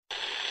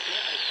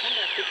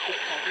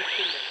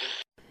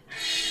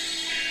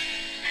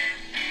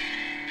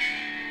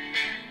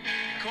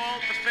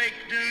Called the fake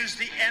news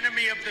the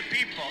enemy of the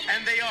people,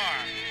 and they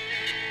are.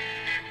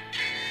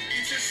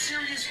 It's a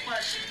serious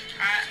question.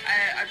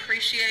 I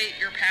appreciate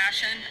your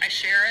passion. I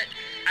share it.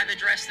 I've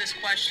addressed this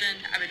question.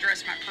 I've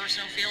addressed my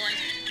personal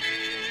feelings.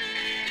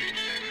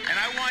 And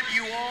I want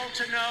you all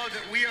to know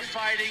that we are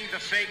fighting the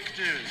fake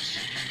news.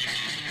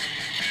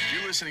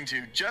 You're listening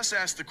to Just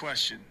Ask the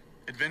Question,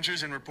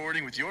 Adventures in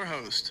Reporting with your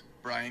host,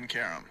 Brian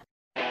Karam.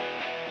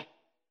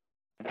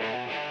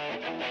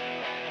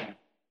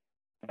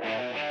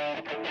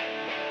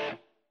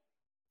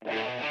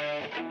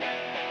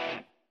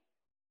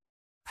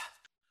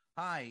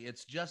 Hi,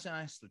 it's Just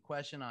Ask the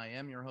Question. I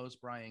am your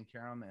host, Brian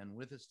Karam, and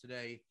with us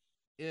today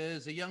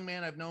is a young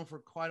man I've known for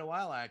quite a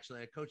while,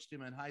 actually. I coached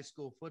him in high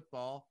school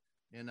football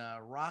in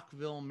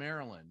Rockville,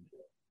 Maryland,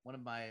 one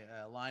of my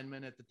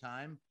linemen at the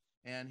time,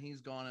 and he's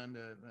gone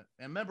into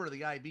a member of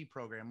the IB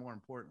program, more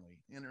importantly,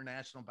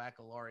 International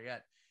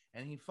Baccalaureate,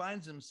 and he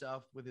finds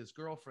himself with his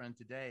girlfriend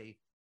today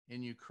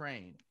in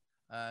Ukraine.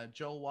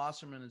 Joel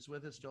Wasserman is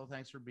with us. Joel,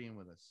 thanks for being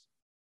with us.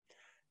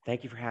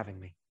 Thank you for having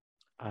me.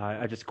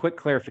 Just quick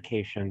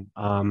clarification.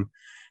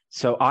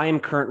 So I am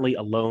currently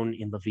alone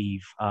in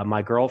Lviv.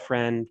 My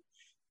girlfriend,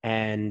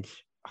 and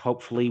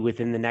hopefully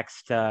within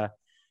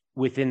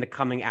the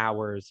coming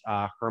hours,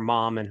 her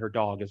mom and her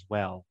dog as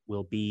well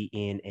will be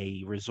in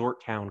a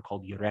resort town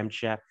called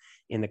Yaremche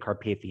in the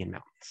Carpathian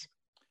Mountains.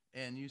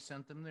 And you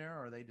sent them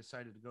there, or they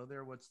decided to go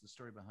there? What's the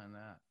story behind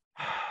that?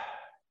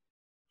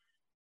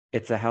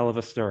 It's a hell of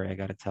a story, I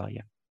got to tell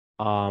you.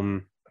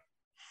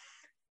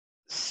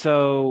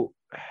 So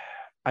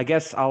I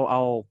guess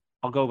I'll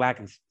go back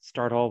and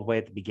start all the way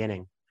at the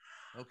beginning.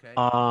 Okay.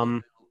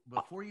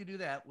 Before you do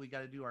that, we got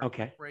to do our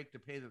quick break to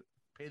pay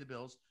the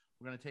bills.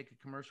 We're going to take a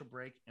commercial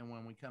break, and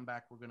when we come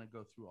back, we're going to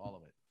go through all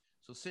of it.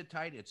 So sit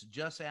tight. It's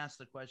Just Ask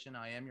the Question.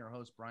 I am your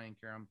host, Brian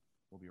Karam.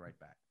 We'll be right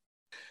back.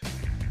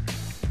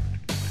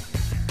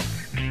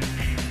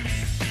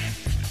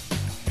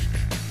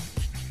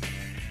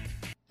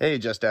 Hey,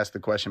 Just Ask the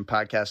Question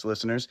podcast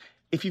listeners.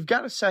 If you've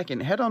got a second,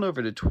 head on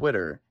over to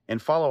Twitter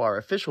and follow our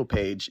official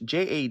page,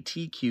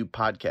 JATQ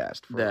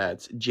Podcast.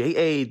 That's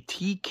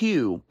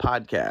JATQ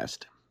Podcast.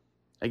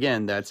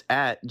 Again, that's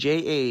at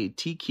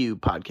JATQ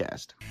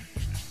Podcast.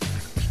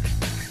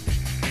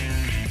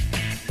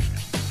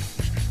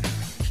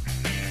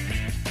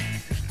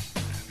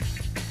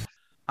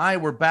 Hi,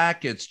 we're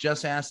back. It's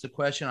Just Ask the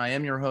Question. I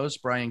am your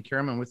host, Brian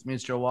Karam, and with me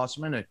is Joel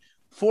Wasserman, a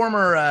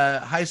former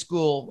high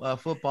school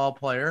football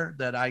player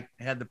that I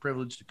had the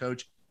privilege to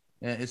coach.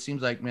 It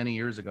seems like many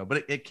years ago,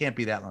 but it can't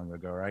be that long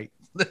ago, right?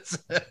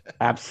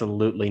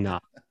 Absolutely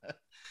not.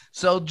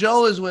 So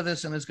Joel is with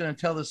us and is going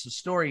to tell us a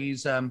story.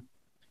 He's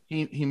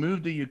he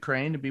moved to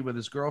Ukraine to be with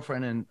his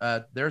girlfriend, and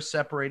they're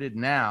separated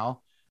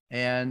now.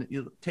 And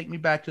you take me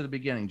back to the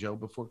beginning, Joe.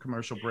 Before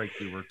commercial break,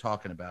 we were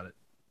talking about it.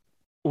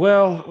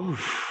 Well,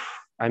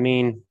 I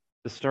mean,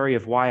 the story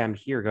of why I'm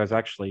here goes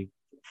actually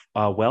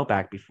well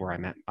back before I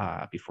met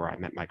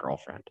my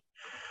girlfriend.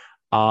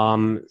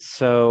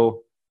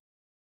 So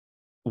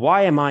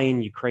why am I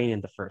in Ukraine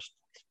in the first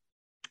place?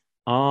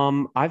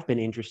 I've been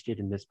interested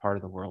in this part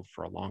of the world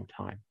for a long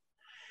time.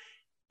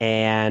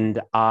 And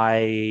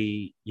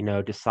I,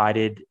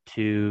 decided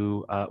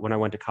to, when I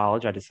went to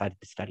college, I decided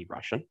to study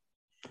Russian.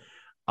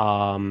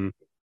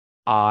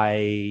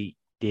 I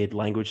did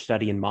language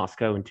study in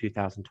Moscow in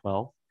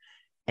 2012.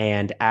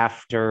 And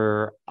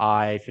after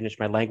I finished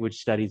my language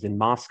studies in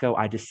Moscow,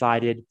 I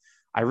decided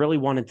I really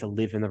wanted to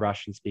live in the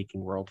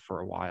Russian-speaking world for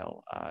a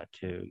while,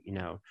 to,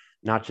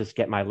 not just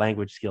get my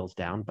language skills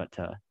down, but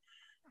to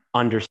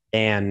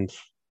understand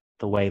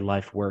the way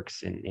life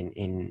works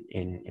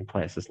in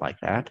places like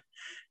that.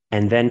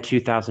 And then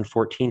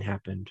 2014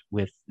 happened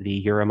with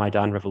the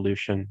Euromaidan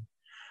revolution,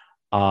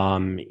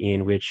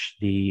 in which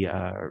the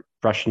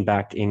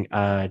Russian-backed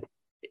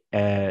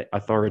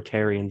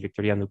authoritarian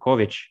Viktor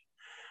Yanukovych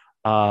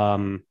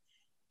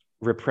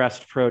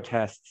repressed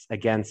protests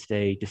against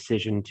a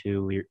decision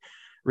to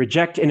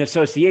reject an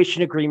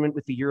association agreement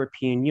with the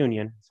European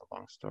Union. It's a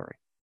long story.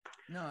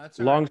 No, that's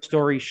long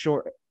story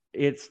short.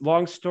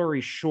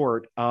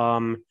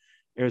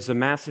 There's a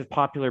massive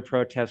popular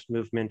protest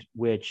movement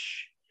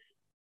which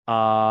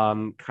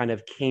kind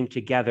of came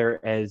together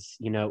as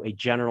a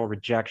general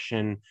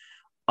rejection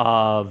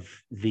of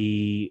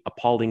the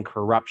appalling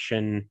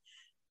corruption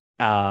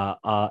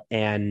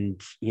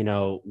and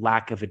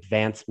lack of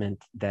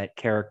advancement that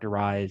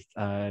characterized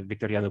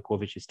Viktor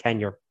Yanukovych's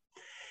tenure.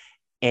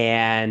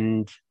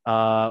 And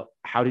how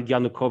did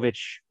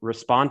Yanukovych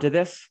respond to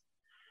this?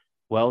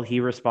 Well, he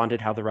responded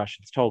how the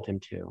Russians told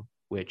him to,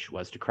 which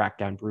was to crack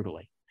down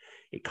brutally.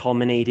 It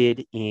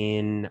culminated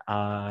in,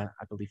 I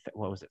believe,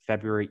 what was it,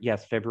 February?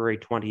 Yes, February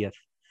 20th,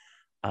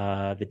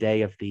 the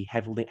day of the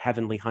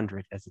Heavenly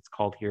Hundred, as it's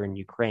called here in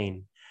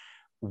Ukraine,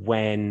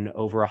 when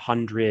over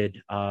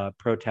 100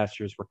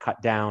 protesters were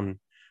cut down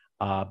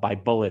by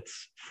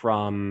bullets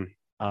from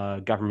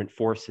government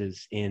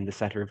forces in the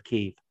center of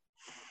Kyiv.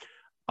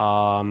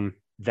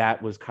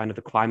 that was kind of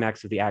the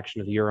climax of the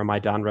action of the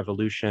Euromaidan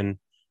revolution.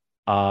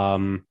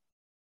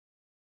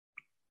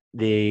 The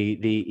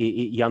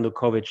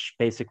Yanukovych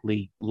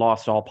basically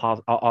lost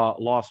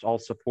all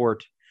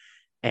support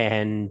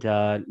and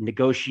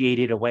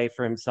negotiated a way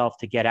for himself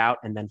to get out,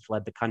 and then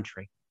fled the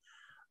country.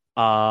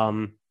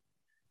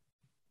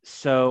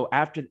 So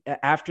after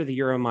the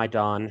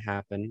Euromaidan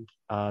happened,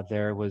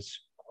 there was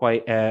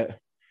quite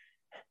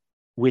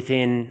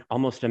within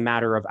almost a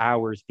matter of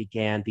hours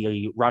began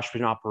the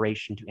Russian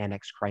operation to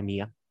annex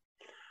Crimea.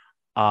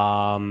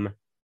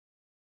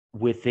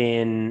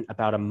 Within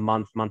about a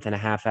month and a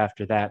half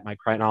after that, my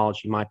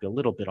chronology might be a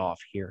little bit off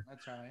here.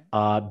 That's all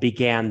right.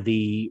 Began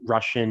the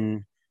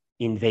Russian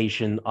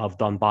invasion of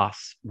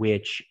Donbass,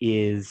 which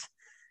is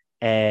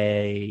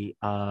a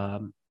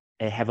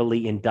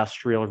heavily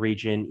industrial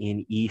region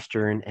in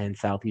eastern and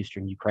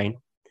southeastern Ukraine.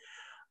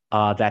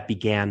 That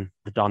began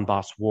the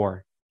Donbass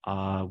War,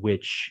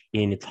 which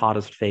in its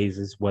hottest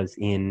phases was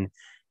in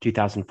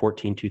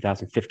 2014,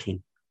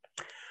 2015.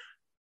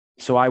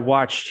 So I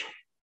watched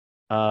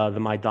the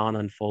Maidan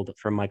unfold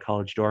from my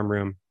college dorm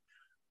room.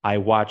 I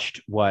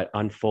watched what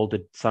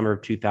unfolded summer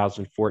of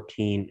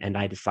 2014, and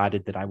I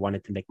decided that I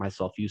wanted to make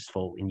myself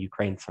useful in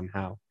Ukraine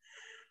somehow,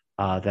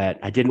 that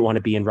I didn't want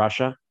to be in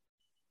Russia,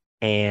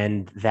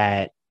 and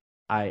that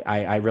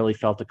I really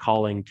felt a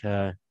calling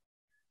to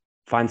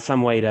find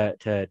some way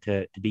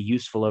to be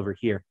useful over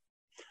here.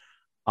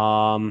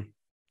 I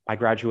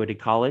graduated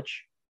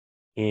college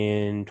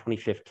in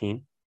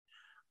 2015.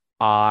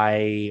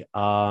 I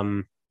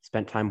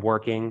spent time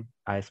working.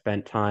 I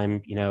spent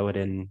time,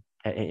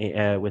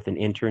 with an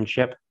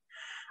internship.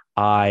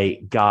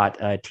 I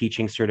got a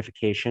teaching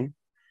certification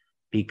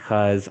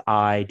because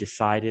I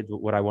decided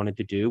what I wanted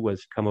to do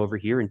was come over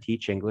here and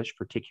teach English,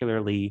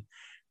 particularly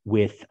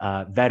with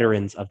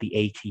veterans of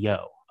the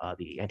ATO,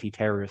 the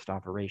anti-terrorist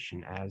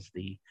operation, as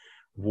the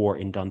war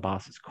in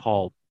Donbass is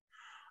called.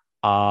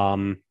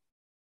 And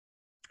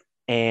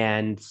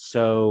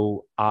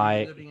so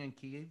Are you living in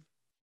Kyiv?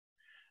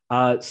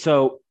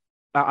 So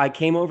I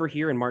came over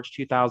here in March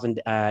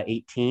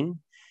 2018,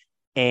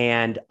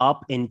 and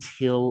up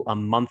until a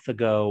month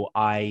ago,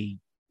 I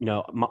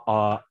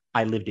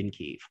lived in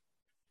Kyiv.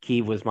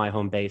 Kyiv was my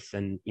home base,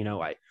 and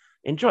I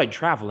enjoyed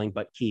traveling,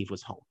 but Kyiv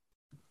was home.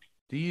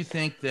 Do you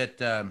think that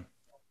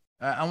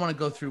I want to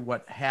go through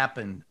what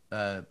happened?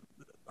 All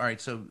right,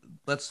 so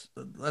let's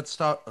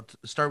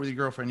start with your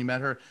girlfriend. You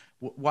met her.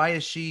 Why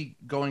is she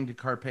going to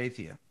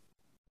Carpathia?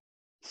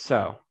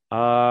 So,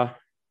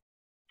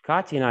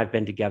 Katya and I have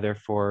been together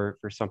for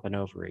something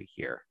over a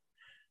year.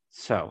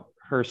 So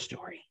her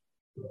story.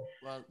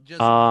 Well, just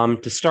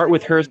to start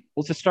with her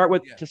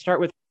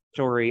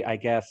story, I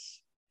guess.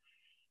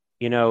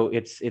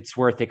 It's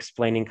worth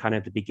explaining kind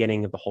of the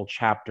beginning of the whole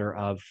chapter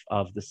of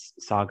this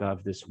saga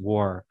of this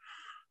war.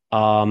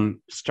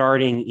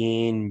 Starting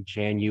in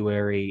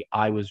January,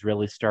 I was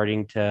really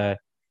starting to,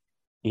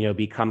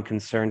 become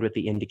concerned with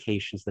the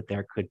indications that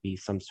there could be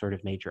some sort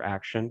of major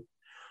action.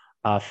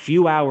 A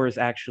few hours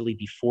actually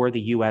before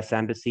the U.S.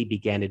 Embassy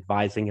began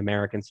advising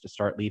Americans to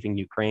start leaving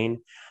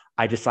Ukraine,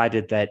 I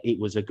decided that it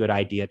was a good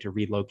idea to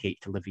relocate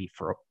to Lviv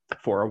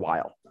for a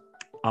while,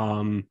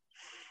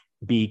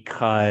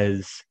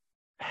 because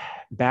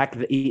back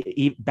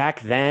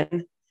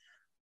then,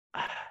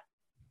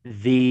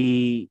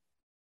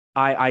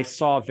 I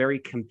saw very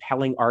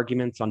compelling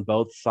arguments on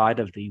both sides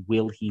of the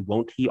will he,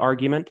 won't he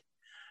argument.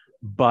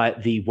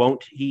 But the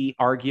won't he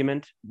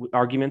arguments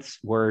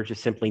were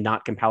just simply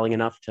not compelling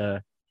enough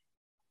to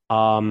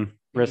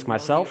risk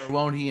myself. Or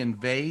won't he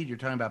invade? You're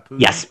talking about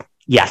Putin?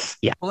 Yes.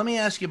 Yeah. Well, let me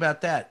ask you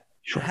about that.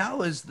 Sure.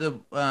 How is the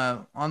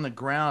on the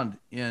ground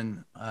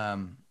in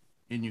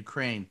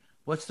Ukraine?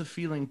 What's the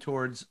feeling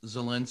towards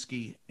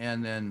Zelensky,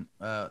 and then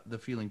the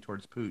feeling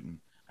towards Putin?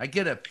 I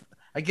get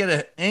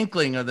an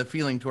inkling of the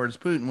feeling towards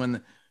Putin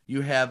when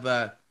you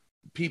have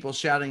people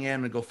shouting at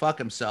him to go fuck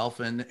himself,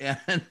 and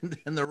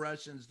the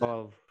Russians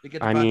to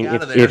get the fuck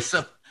out of there.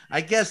 So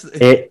I guess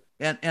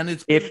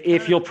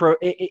if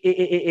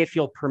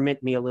you'll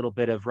permit me a little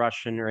bit of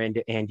Russian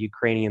and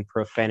Ukrainian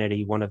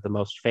profanity, one of the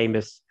most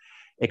famous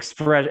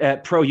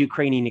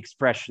pro-Ukrainian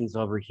expressions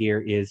over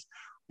here is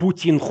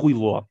Putin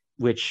хуйло,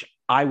 which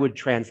I would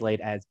translate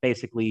as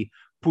basically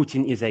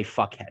Putin is a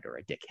fuckhead or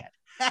a dickhead.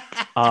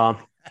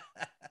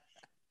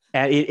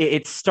 And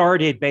it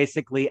started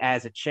basically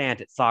as a chant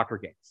at soccer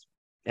games.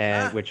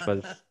 Which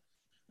was,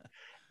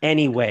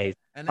 anyways.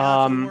 And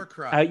now it's a war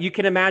cry. You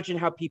can imagine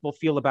how people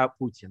feel about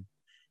Putin,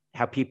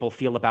 how people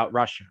feel about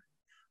Russia,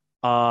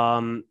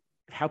 how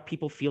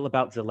people feel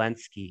about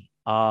Zelensky.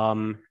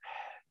 The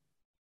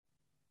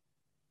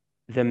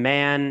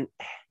man,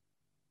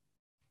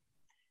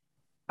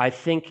 I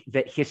think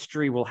that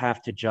history will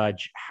have to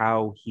judge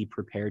how he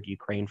prepared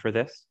Ukraine for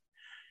this.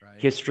 Right.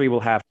 History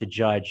will have to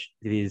judge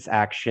his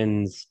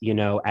actions,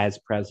 as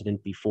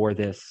president before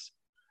this.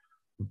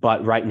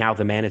 But right now,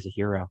 the man is a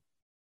hero.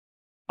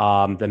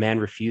 The man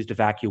refused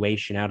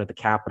evacuation out of the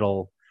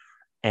capital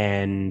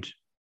and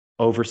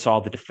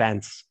oversaw the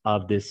defense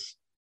of this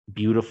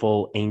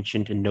beautiful,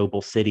 ancient, and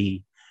noble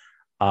city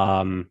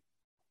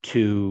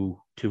to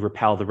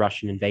repel the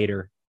Russian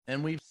invader.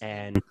 And we've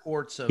seen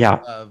reports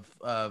of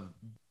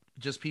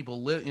just people,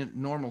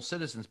 normal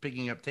citizens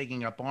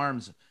taking up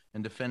arms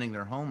and defending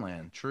their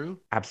homeland. True?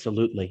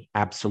 Absolutely.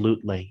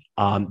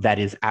 That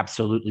is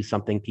absolutely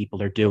something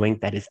people are doing.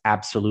 That is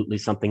absolutely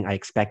something I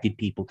expected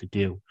people to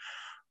do.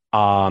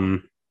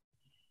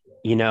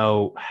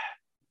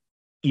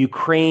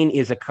 Ukraine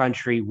is a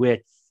country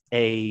with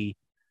a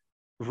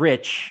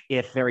rich,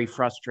 if very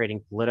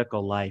frustrating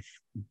political life,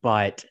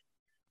 but,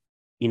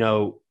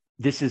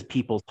 this is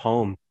people's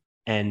home,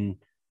 and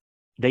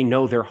they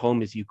know their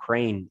home is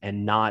Ukraine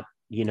and not,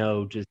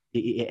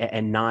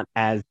 and not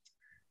as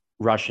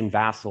Russian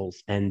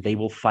vassals, and they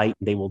will fight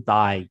and they will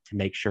die to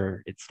make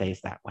sure it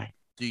stays that way.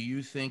 Do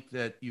you think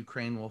that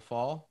Ukraine will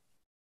fall?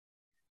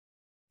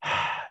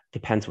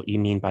 Depends what you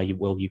mean by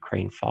will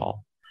Ukraine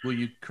fall. Will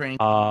Ukraine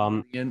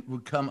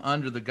would come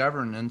under the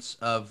governance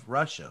of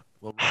Russia?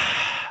 Will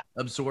Russia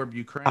absorb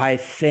Ukraine? I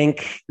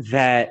think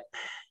that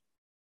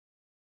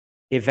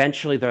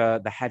eventually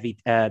the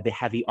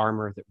heavy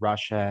armor that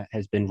Russia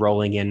has been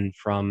rolling in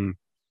from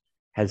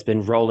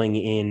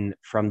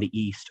the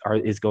east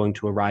is going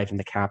to arrive in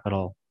the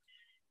capital.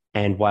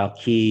 And while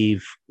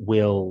Kyiv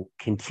will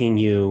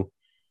continue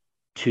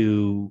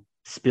to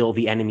spill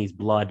the enemy's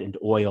blood and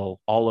oil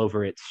all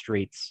over its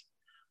streets,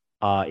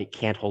 it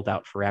can't hold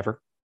out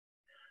forever.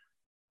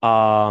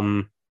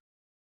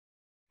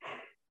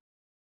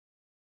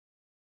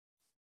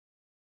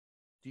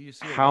 Do you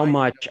see how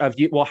much of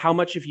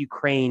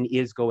Ukraine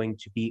is going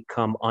to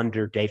become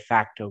under de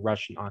facto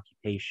Russian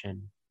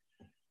occupation?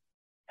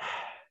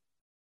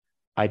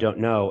 I don't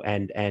know.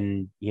 And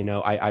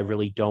I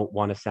really don't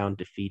want to sound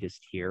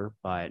defeatist here,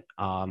 but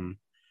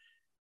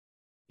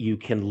you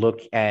can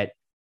look at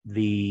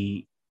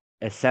the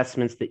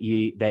assessments that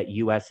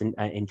U.S.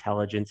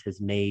 intelligence has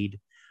made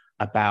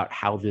about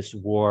how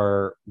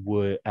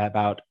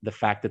about the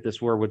fact that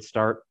this war would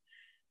start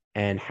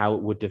and how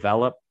it would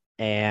develop.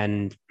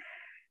 And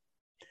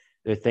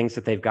there are things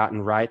that they've gotten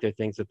right. There are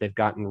things that they've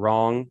gotten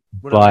wrong.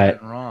 What have they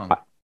gotten wrong?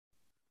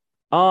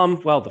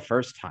 Well, the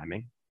first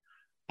timing.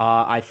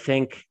 I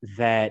think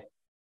that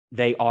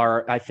they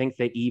are. I think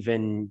that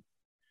even.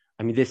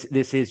 I mean,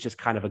 this is just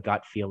kind of a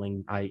gut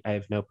feeling. I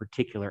have no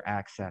particular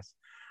access.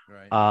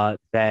 Right.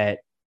 That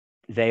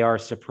they are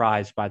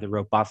surprised by the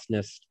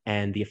robustness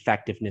and the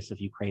effectiveness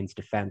of Ukraine's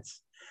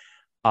defense.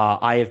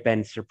 I have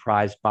been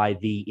surprised by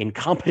the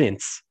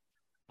incompetence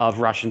of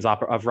Russia's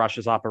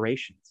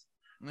operations.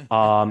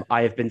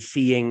 I've been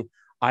seeing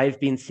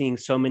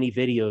so many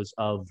videos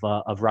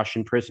of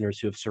Russian prisoners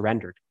who have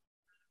surrendered.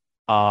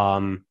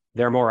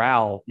 Their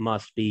morale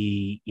must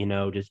be,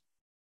 just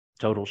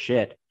total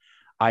shit.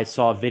 I've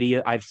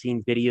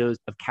seen videos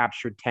of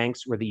captured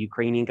tanks where the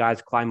Ukrainian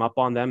guys climb up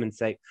on them and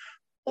say,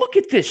 "Look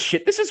at this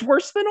shit. This is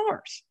worse than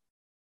ours."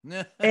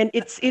 And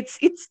these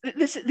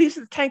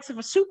are the tanks of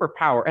a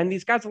superpower, and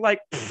these guys are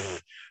like,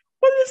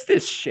 "What is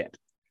this shit?"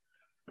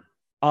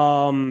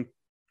 How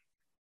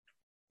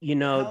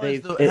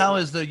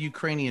is the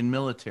Ukrainian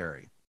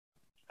military?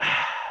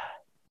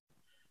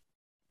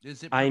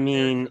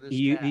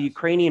 The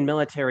Ukrainian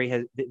military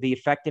has the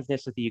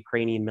effectiveness of the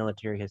Ukrainian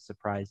military has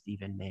surprised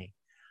even me.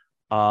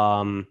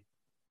 So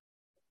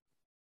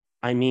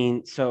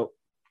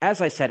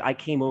as I said, I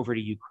came over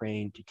to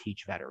Ukraine to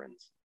teach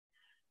veterans,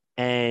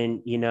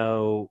 and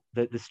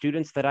the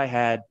students that I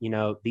had,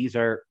 these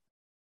are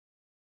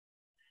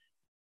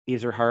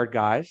hard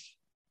guys,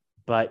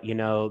 but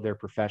they're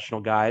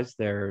professional guys.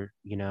 They're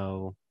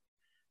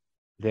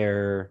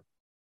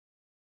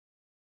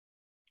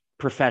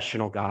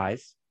professional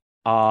guys.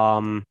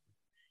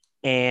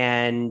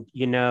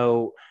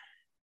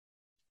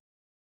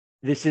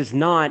 This is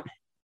not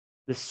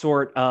the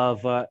sort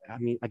of, I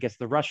guess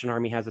the Russian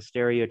army has a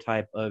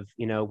stereotype of,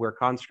 where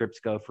conscripts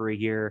go for a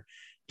year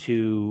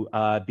to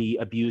be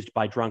abused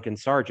by drunken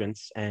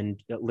sergeants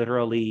and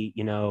literally,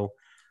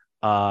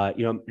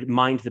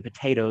 mind the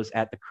potatoes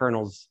at the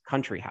colonel's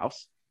country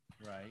house.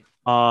 Right.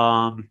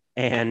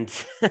 And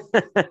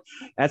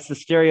that's the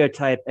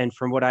stereotype. And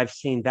from what I've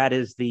seen, that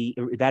is the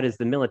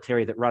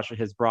military that Russia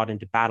has brought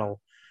into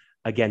battle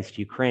against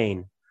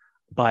Ukraine.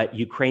 But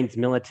Ukraine's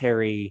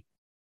military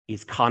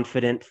is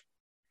confident.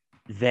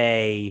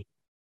 They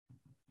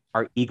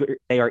are eager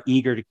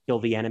to kill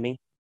the enemy.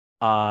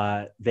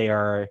 They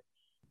are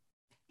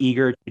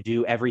eager to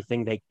do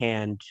everything they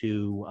can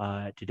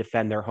to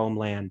defend their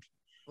homeland.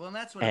 Well, and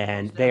that's what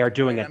they are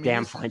doing a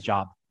damn fine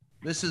job.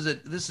 This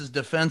is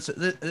defense.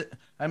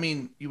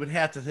 You would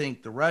have to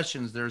think the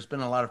Russians. There's been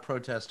a lot of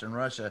protest in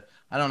Russia.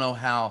 I don't know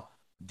how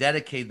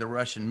dedicated the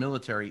Russian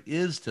military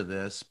is to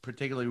this,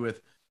 particularly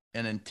with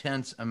an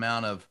intense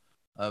amount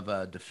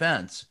of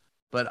defense.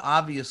 But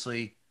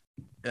obviously,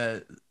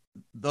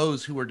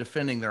 those who are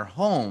defending their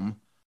home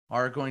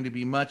are going to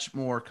be much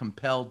more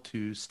compelled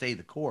to stay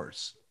the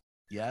course.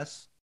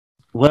 Yes?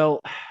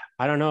 Well,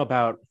 I don't know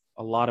about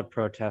a lot of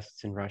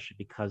protests in Russia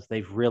because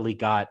they've really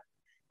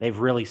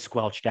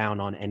squelched down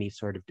on any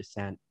sort of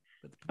dissent.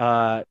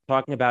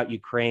 Talking about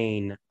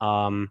Ukraine,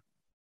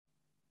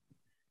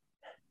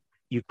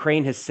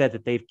 Ukraine has said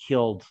that they've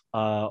killed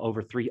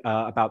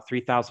about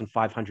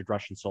 3,500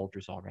 Russian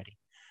soldiers already.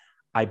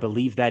 I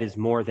believe that is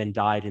more than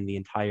died in the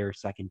entire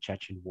Second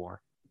Chechen War,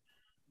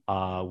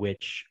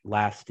 which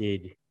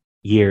lasted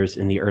years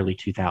in the early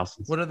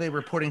 2000s. What are they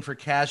reporting for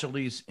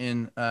casualties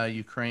in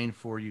Ukraine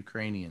for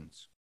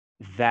Ukrainians?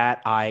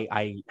 That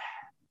I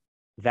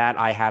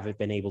haven't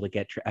been able to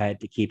get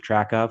to keep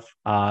track of.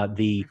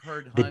 The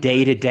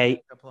day-to-day,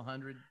 a couple of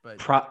hundred,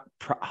 but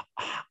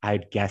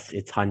I'd guess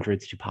it's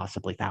hundreds to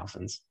possibly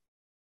thousands.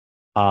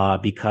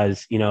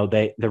 Because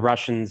the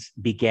Russians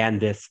began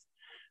this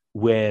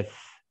with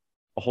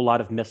a whole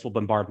lot of missile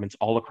bombardments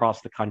all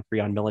across the country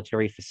on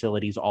military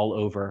facilities all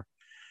over,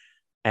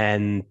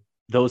 and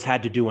those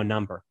had to do a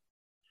number.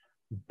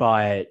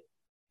 But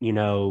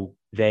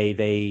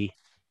they.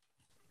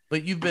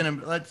 But you've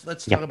been.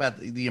 Let's talk about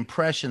the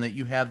impression that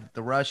you have that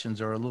the Russians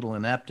are a little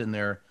inept in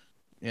their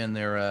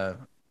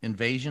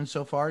invasion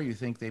so far. You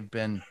think they've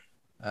been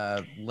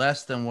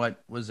less than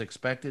what was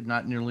expected,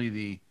 not nearly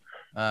the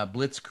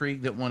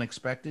blitzkrieg that one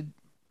expected?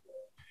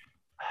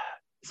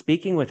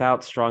 Speaking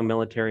without strong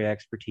military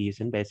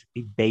expertise and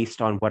basically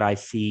based on what I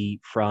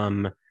see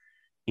from,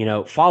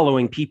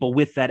 following people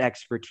with that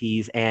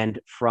expertise and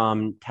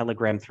from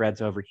Telegram threads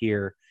over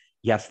here,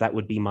 yes, that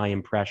would be my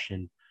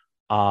impression.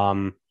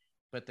 But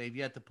they've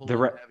yet to pull in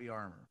the heavy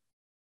armor.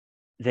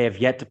 They have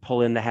yet to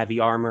pull in the heavy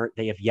armor.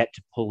 They have yet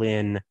to pull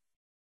in,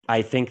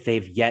 I think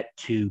they've yet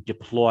to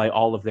deploy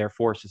all of their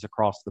forces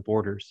across the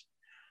borders.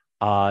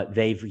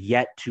 They've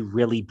yet to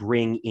really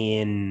bring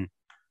in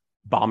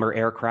bomber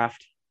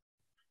aircraft.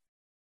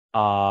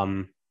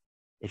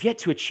 They've yet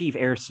to achieve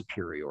air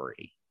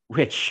superiority,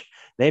 which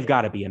they've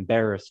got to be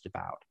embarrassed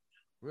about.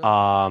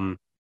 Really?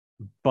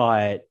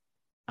 But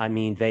I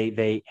mean,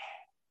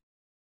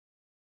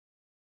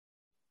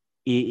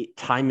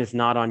 time is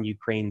not on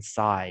Ukraine's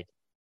side.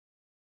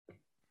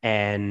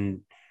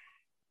 And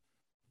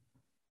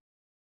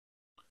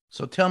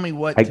so tell me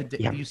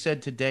you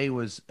said today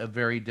was a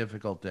very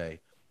difficult day.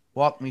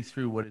 Walk me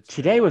through what it's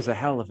today was a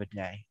hell of a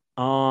day.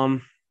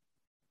 I've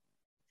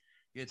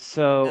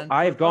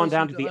gone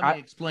down to let me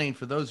explain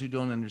for those who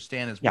don't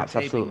understand as we're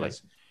taping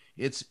this.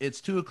 It's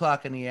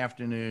 2:00 in the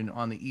afternoon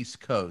on the East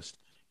Coast.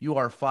 You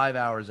are 5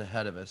 hours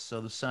ahead of us.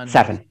 So the sun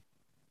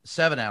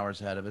 7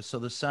 hours ahead of us. So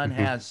the sun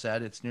has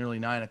set. It's nearly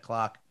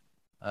 9:00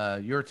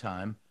 your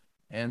time.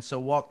 And so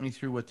walk me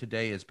through what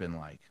today has been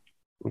like.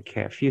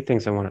 Okay, a few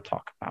things I want to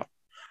talk about.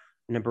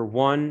 Number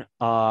one,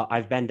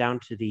 I've been down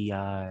to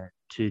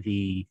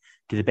the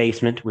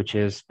basement, which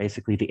is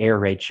basically the air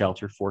raid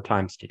shelter, 4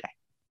 times today.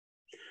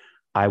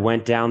 I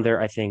went down there,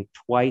 I think,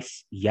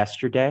 twice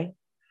yesterday.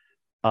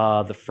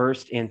 The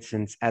first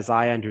instance, as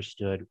I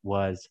understood,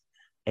 was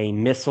a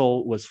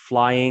missile was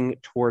flying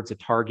towards a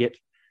target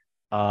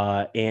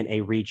in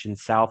a region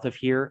south of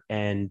here,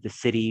 and the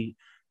city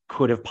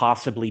could have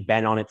possibly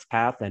been on its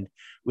path. And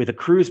with a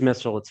cruise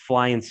missile, it's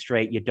flying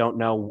straight. You don't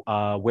know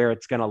where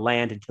it's going to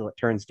land until it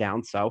turns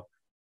down. So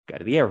go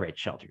to the air raid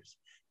shelters.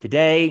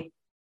 Today,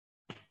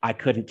 I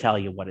couldn't tell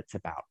you what it's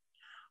about.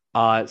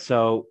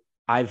 So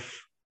I've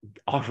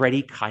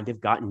already kind of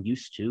gotten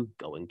used to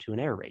going to an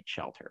air raid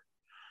shelter.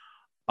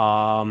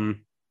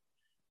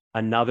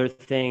 Another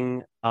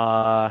thing,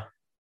 the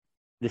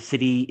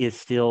city is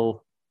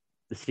still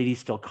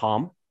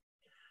calm.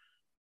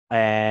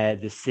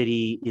 The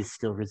city is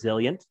still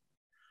resilient.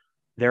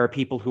 There are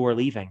people who are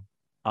leaving.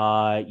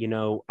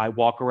 I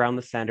walk around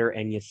the center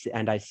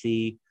and I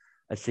see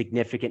a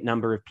significant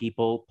number of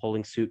people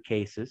pulling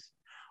suitcases.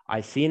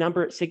 I see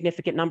a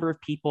significant number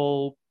of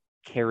people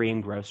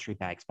carrying grocery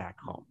bags back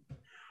home.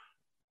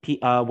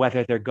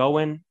 Whether they're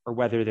going or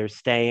whether they're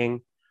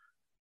staying,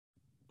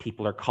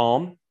 people are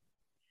calm.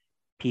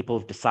 People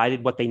have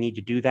decided what they need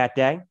to do that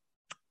day,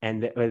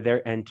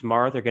 and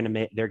tomorrow they're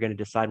going to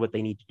decide what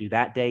they need to do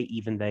that day,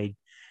 even they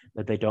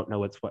don't know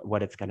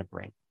what it's going to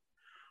bring.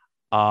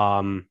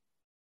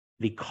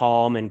 The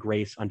calm and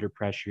grace under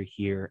pressure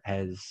here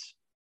has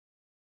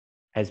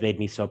made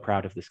me so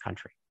proud of this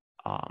country.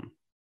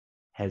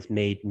 Has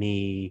made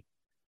me.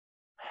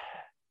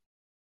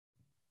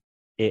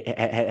 It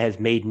has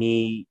made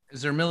me.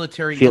 Is there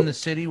military in the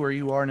city where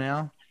you are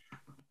now?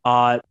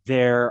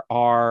 There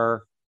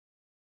are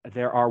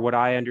what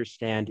I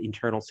understand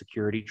internal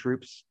security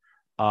troops.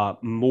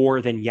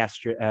 More than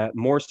yesterday.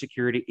 More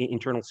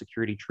internal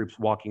security troops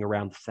walking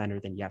around the center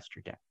than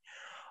yesterday.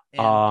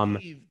 And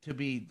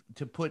Kyiv,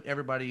 to put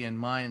everybody in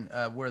mind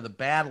where the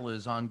battle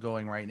is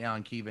ongoing right now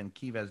in Kyiv, and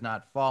Kyiv has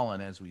not fallen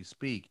as we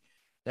speak.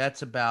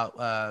 That's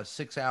about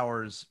 6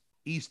 hours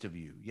east of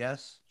you.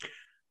 Yes.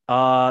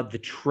 The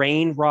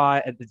train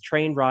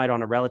ride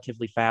on a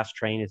relatively fast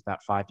train is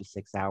about 5 to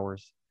 6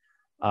 hours.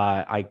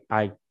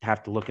 I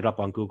have to look it up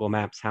on Google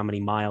Maps how many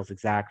miles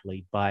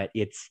exactly, but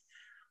it's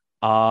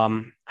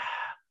I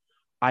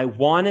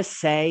want to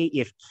say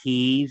if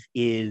Kyiv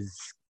is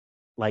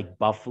like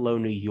Buffalo,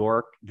 New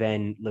York,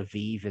 then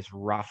Lviv is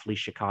roughly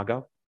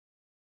Chicago.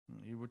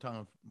 You were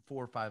talking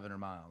 400 or 500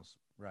 miles,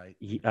 right?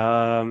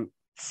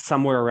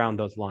 Somewhere around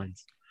those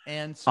lines.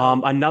 And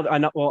so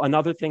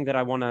another thing that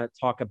I want to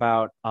talk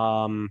about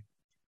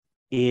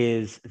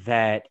is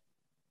that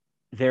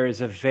there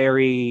is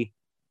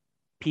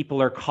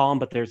people are calm,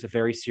 but there's a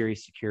very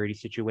serious security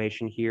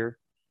situation here.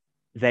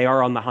 They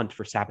are on the hunt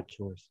for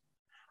saboteurs.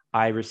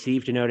 I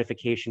received a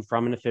notification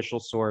from an official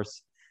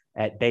source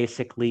that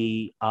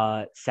basically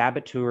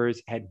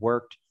saboteurs had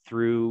worked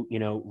through,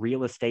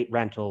 real estate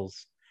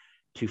rentals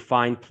to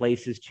find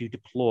places to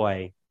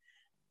deploy,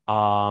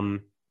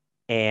 and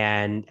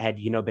had,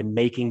 been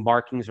making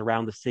markings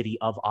around the city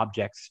of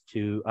objects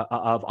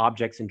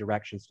and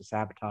directions to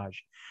sabotage.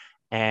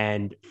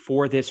 And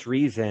for this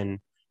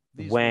reason,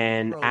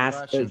 when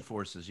asked, pro-Russian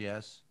forces,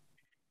 yes,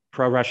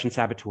 pro-Russian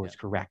saboteurs,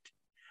 correct.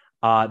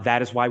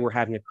 That is why we're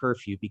having a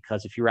curfew,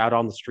 because if you're out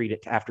on the street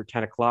after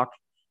 10 o'clock,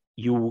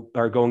 you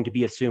are going to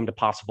be assumed a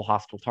possible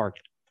hostile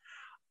target.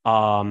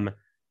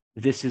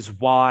 This is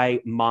why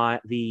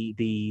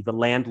the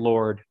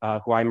landlord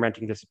who I'm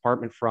renting this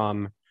apartment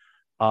from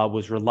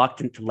was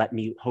reluctant to let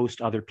me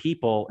host other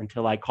people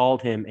until I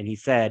called him, and he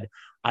said,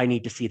 I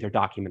need to see their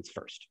documents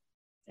first.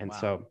 And wow.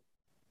 So,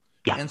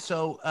 yeah. And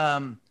so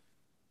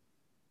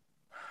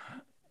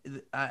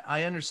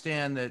I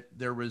understand that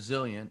they're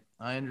resilient.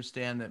 I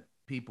understand that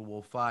people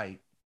will fight.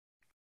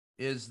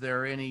 Is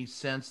there any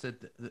sense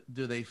that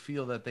do they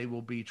feel that they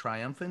will be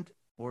triumphant,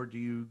 or do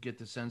you get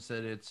the sense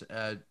that it's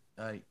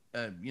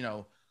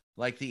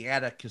like the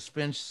Atticus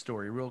Finch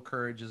story, real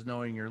courage is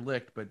knowing you're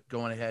licked but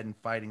going ahead and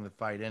fighting the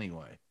fight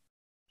anyway?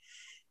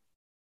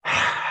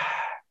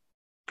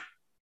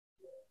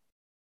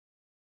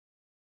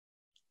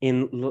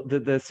 In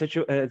the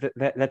situation,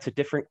 that's a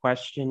different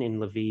question in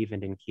Lviv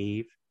and in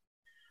Kyiv.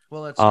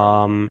 Well, let's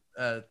start with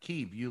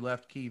Kyiv. You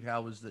left Kyiv.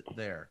 How was it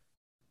there?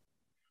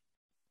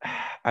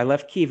 I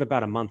left Kyiv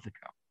about a month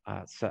ago.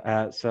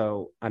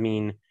 So I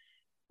mean,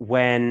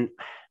 when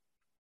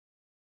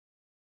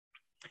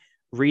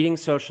reading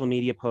social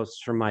media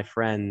posts from my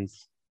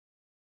friends,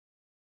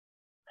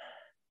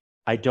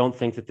 I don't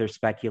think that they're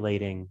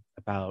speculating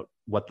about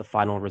what the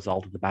final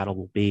result of the battle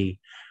will be.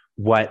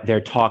 What they're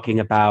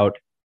talking about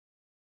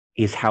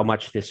is how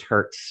much this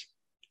hurts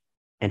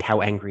and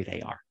how angry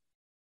they are.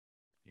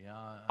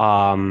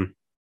 Yeah.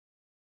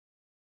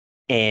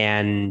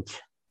 And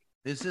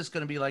is this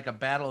going to be like a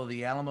battle of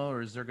the Alamo,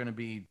 or is there going to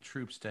be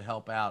troops to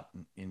help out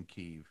in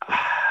Kyiv?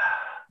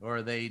 Or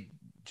are they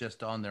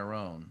just on their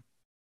own?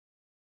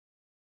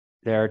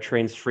 There are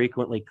trains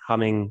frequently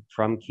coming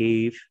from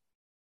Kyiv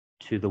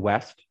to the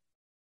west.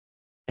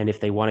 And if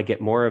they want to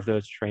get more of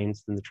those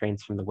trains, then the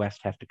trains from the west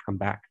have to come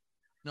back.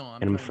 No,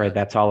 I'm afraid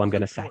that's all I'm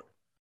going to say.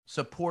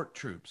 Support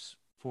troops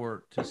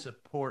to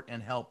support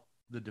and help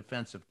the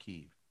defense of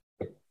Kyiv.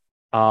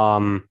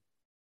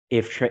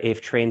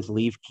 If trains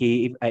leave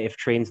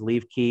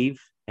Kyiv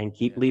and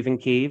keep leaving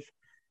Kyiv,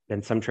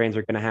 then some trains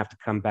are going to have to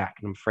come back.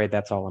 And I'm afraid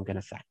that's all I'm going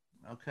to say.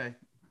 Okay.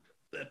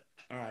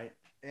 All right.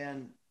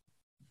 And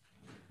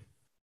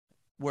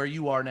where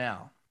you are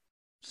now,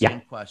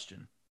 same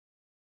question.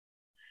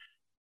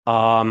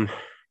 I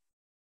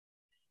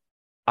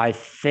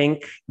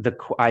think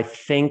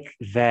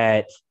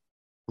that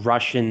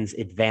Russians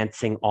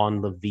advancing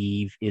on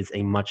Lviv is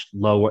a much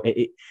lower.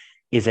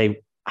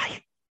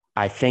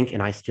 I think,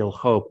 and I still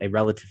hope, a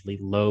relatively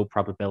low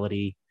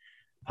probability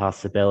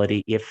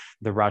possibility. If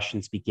the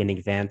Russians begin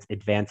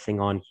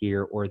advancing on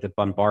here, or the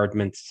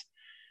bombardments,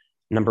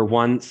 number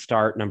one,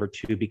 start, number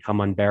two,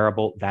 become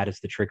unbearable, that is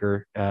the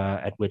trigger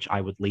at which I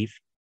would leave.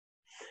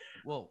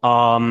 Well,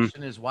 the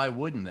question is, why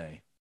wouldn't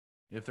they?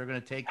 If they're going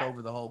to take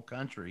over the whole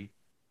country,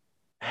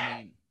 I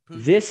mean,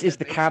 this is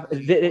the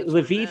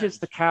Lviv is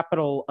the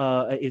capital,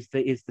 is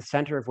the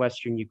center of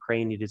Western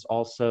Ukraine. It is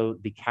also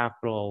the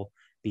capital,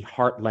 the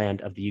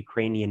heartland of the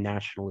Ukrainian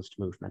nationalist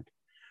movement,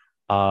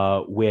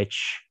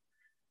 which,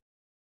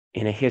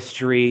 in a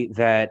history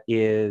that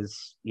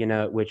is,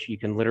 which you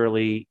can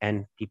literally,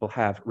 and people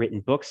have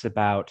written books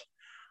about,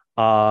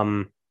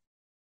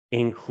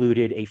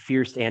 included a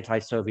fierce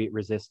anti-Soviet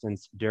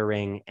resistance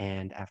during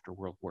and after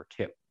World War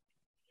II.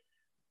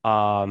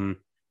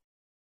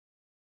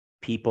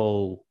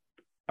 People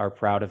are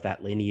proud of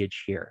that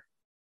lineage here,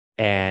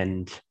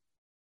 and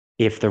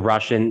if the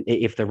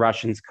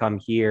Russians come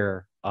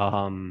here,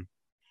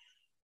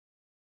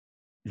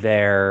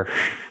 they're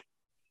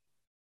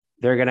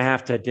gonna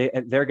have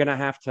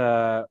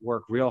to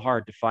work real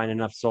hard to find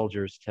enough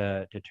soldiers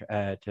to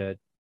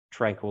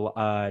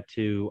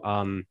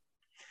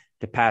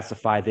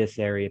pacify this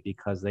area,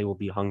 because they will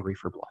be hungry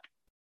for blood.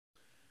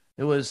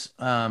 It was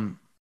from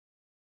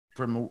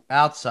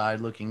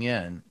outside looking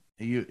in.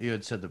 You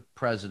had said the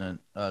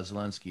president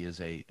Zelensky is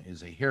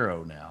a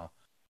hero now.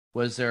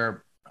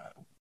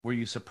 Were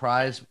you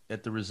surprised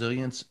at the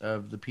resilience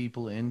of the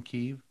people in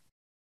Kyiv?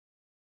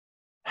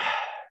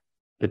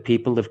 The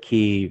people of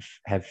Kyiv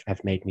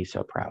have made me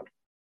so proud.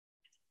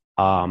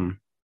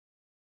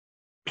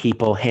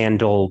 People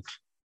handled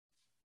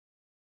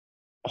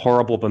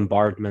horrible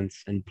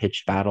bombardments and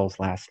pitched battles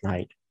last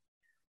night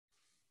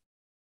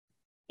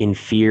in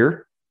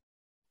fear,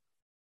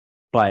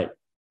 but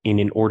in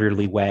an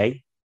orderly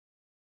way,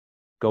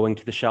 going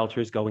to the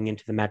shelters, going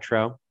into the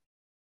metro.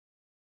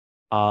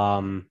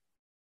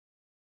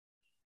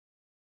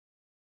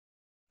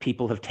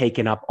 People have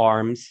taken up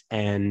arms,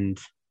 and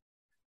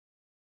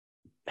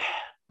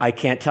I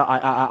can't tell.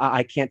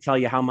 I can't tell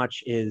you how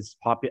much is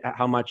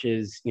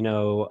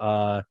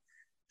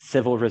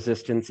civil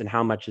resistance and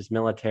how much is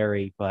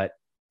military, but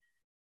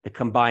the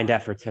combined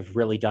efforts have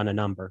really done a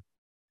number.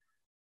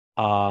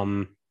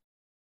 The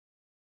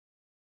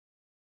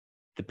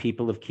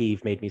people of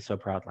Kyiv made me so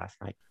proud last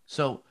night.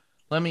 So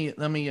let me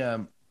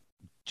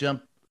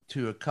jump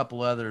to a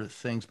couple other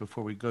things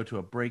before we go to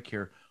a break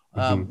here.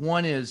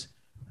 One is,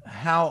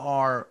 how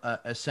are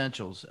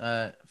essentials,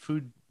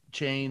 food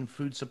chain,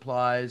 food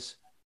supplies,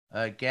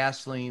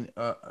 gasoline,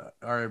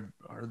 are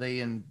they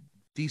in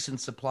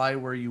decent supply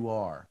where you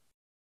are?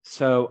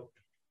 So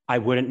I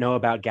wouldn't know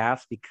about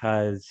gas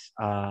because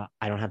I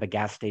don't have a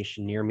gas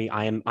station near me.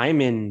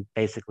 I'm in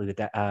basically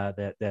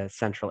the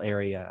central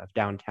area of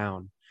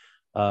downtown,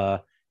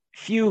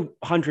 few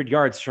hundred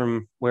yards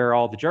from where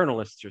all the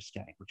journalists are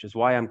staying, which is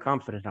why I'm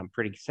confident I'm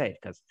pretty safe,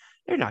 because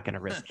they're not going to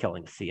risk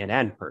killing a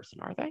CNN person,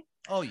 are they?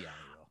 Oh yeah.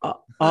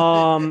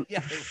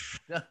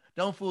 Yeah,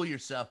 don't fool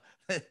yourself.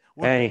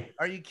 Hey,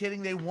 are you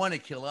kidding? They want to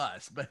kill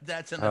us, but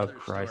that's another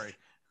story.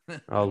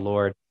 Oh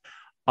Lord.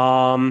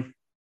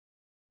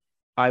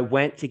 I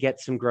went to get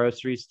some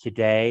groceries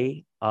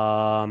today.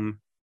 Hard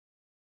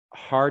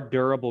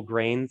durable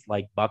grains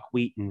like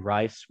buckwheat and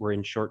rice were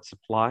in short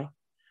supply.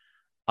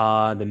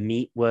 The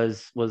meat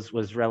was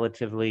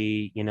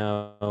relatively,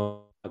 a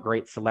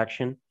great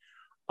selection.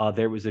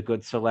 There was a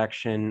good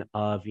selection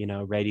of,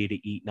 ready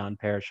to eat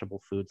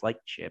non-perishable foods like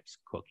chips,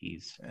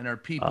 cookies, and are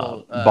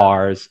people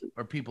bars.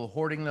 Are people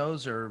hoarding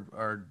those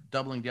or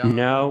doubling down?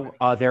 No,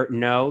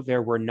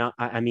 there were not.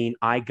 I mean,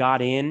 I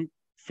got in,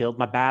 filled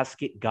my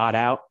basket, got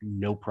out,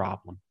 no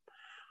problem.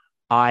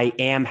 I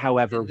am,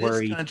 however,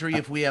 worried. In this country,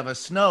 if we have a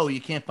snow, you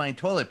can't find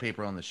toilet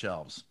paper on the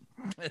shelves.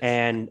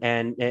 And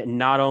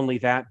not only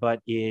that, but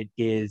it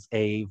is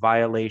a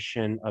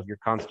violation of your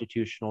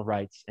constitutional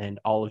rights and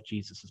all of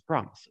Jesus's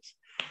promises.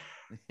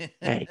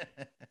 Hey.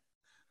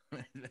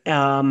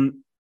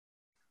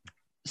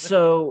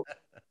 So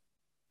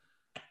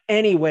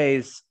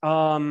anyways,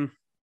 I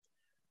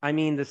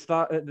mean,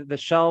 the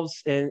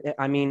shelves,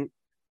 I mean,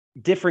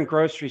 different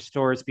grocery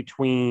stores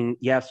between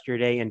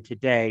yesterday and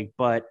today,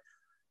 but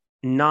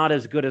not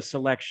as good a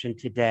selection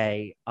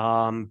today.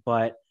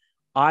 But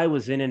I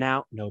was in and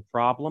out, no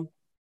problem.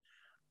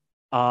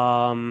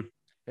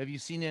 Have you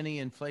seen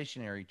any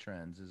inflationary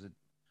trends? Is it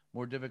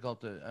more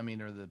difficult to,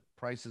 are the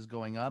prices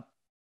going up?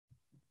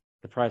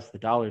 The price of the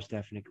dollar is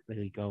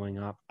definitely going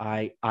up.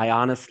 I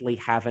honestly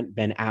haven't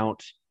been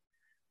out.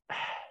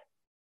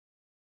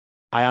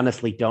 I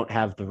honestly don't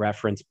have the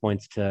reference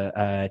points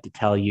to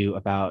tell you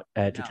about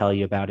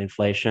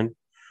inflation.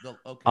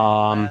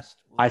 Okay.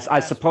 I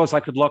suppose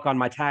I could look on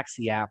my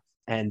taxi app,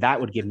 and that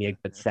would give me a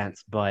good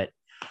sense. But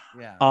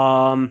yeah.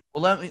 Well,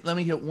 let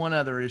me hit one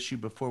other issue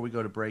before we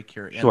go to break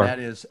here, and sure. That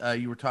is,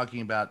 you were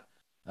talking about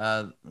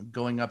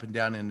going up and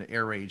down in the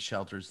air raid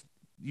shelters.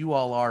 You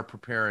all are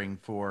preparing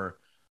for,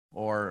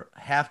 or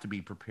have to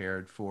be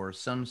prepared for,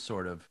 some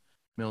sort of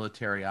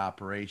military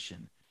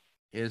operation.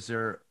 Is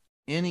there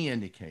any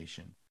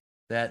indication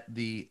that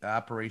the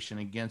operation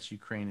against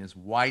Ukraine is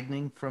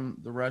widening from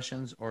the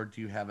Russians, or do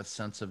you have a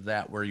sense of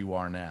that where you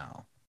are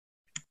now?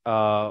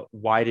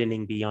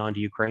 Widening beyond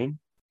Ukraine?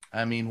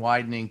 I mean,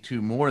 widening to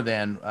more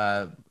than,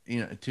 I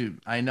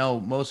know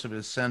most of it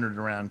is centered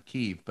around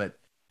Kyiv, but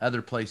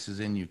other places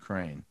in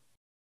Ukraine.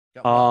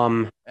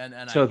 So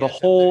the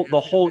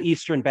whole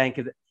eastern bank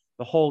of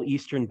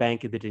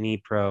the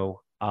Dnipro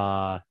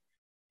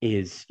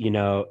is,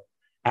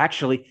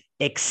 actually,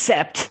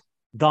 except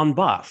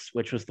Donbass,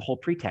 which was the whole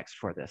pretext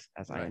for this,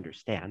 as I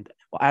understand.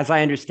 Well, as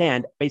I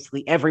understand,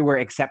 basically everywhere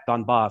except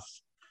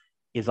Donbass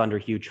is under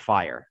huge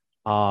fire.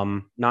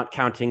 Not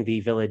counting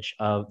the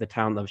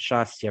town of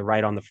Shastya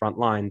right on the front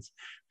lines,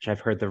 which I've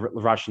heard the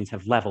Russians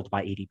have leveled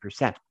by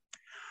 80%.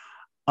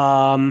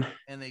 And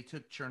they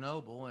took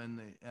Chernobyl, and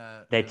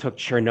they took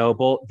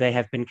Chernobyl. They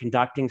have been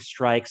conducting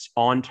strikes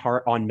on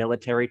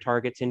military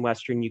targets in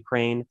Western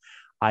Ukraine.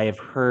 I have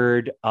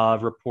heard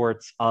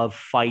reports of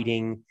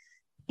fighting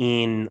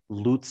in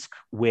Lutsk,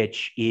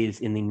 which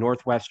is in the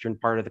northwestern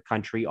part of the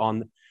country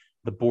on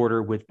the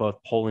border with both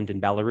Poland and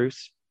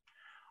Belarus.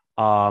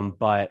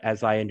 But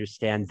as I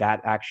understand,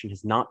 that action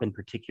has not been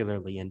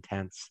particularly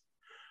intense.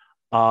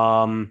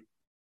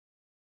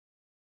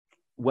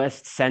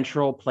 West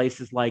Central,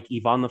 places like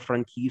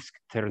Ivano-Frankivsk,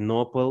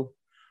 Ternopil,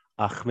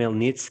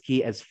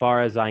 Khmelnytsky, as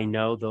far as I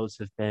know, those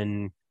have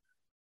been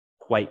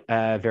quite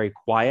very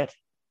quiet.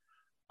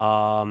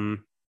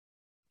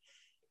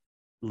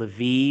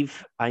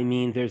 Lviv, I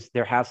mean,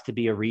 there has to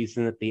be a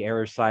reason that the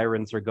air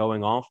sirens are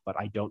going off, but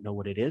I don't know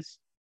what it is.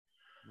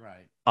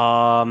 Right.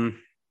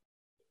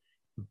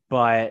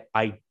 But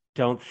I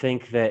don't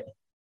think that,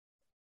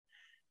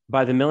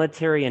 by the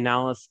military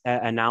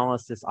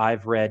analysis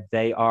I've read,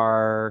 they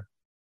are,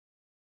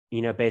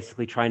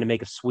 basically trying to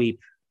make a sweep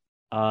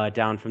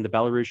down from the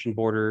Belarusian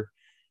border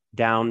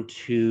down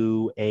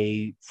to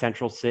a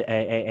central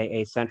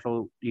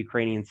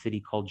Ukrainian city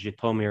called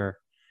Zhytomyr,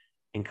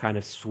 and kind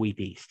of sweep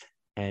east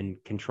and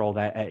control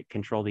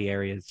the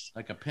areas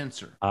like a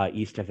pincer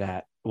east of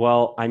that.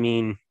 Well, I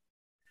mean,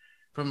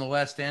 from the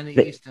west and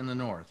the east and the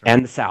north, right?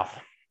 and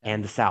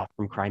the south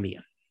from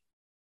Crimea.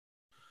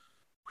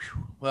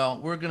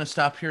 Well, we're going to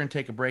stop here and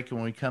take a break, and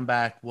when we come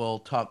back, we'll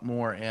talk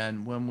more.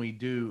 And when we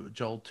do,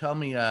 Joel, tell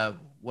me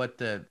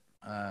what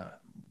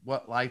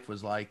life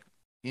was like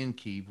in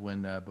Kyiv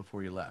when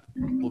before you left.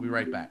 We'll be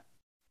right back.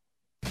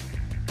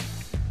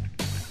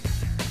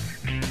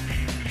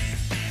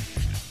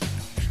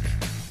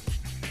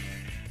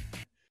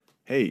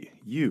 Hey,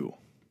 you.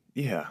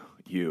 Yeah,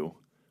 you.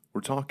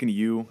 We're talking to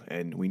you,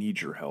 and we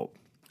need your help.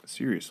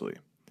 Seriously.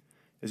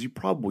 As you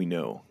probably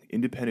know,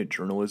 independent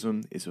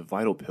journalism is a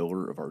vital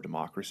pillar of our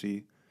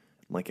democracy.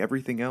 Like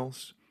everything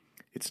else,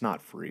 it's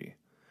not free.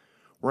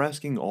 We're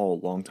asking all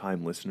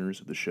longtime listeners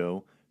of the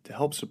show to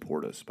help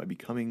support us by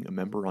becoming a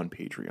member on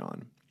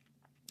Patreon.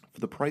 For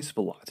the price of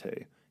a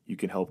latte, you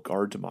can help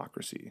guard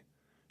democracy.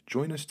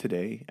 Join us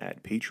today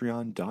at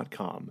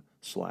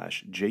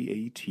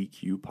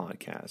patreon.com/JATQ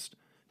podcast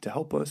to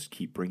help us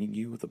keep bringing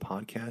you the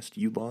podcast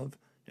you love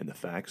and the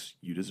facts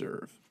you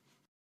deserve.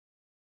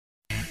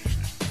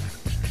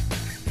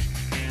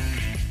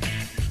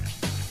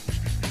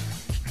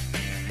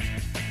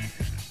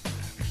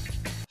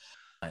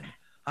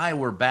 Hi,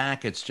 we're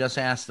back. It's Just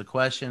Ask the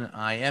Question.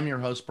 I am your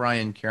host,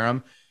 Brian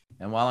Karam,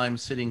 and while I'm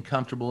sitting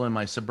comfortable in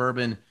my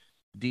suburban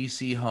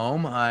DC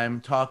home,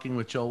 I'm talking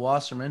with Joel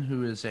Wasserman,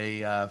 who is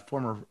a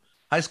former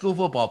high school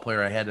football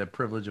player I had the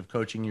privilege of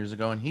coaching years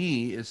ago, and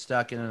he is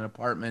stuck in an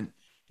apartment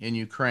in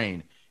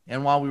Ukraine.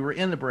 And while we were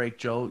in the break,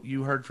 Joel,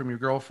 you heard from your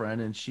girlfriend,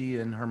 and she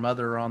and her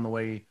mother are on the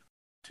way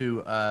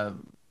to a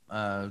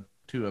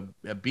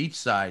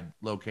beachside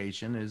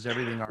location. Is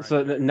everything all right?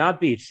 So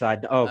not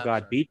beachside. Oh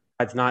God, sorry.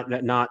 beachside's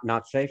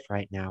not safe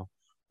right now.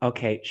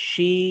 Okay,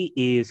 she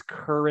is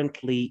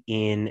currently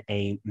in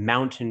a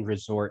mountain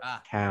resort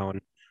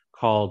town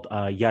called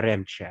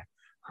Yaremche.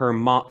 Her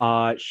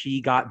mom,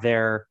 she got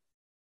there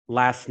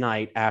last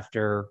night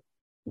after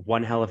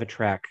one hell of a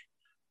trek.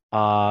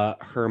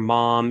 Her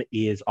mom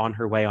is on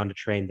her way on the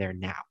train there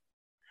now.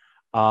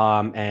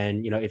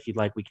 And if you'd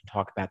like, we can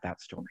talk about that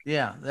story.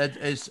 Yeah,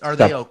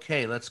 they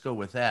okay? Let's go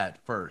with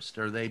that first.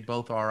 Are they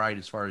both all right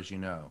as far as you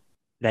know?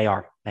 They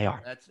are.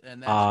 That's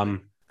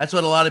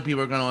what a lot of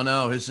people are going to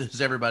know is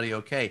everybody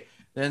okay?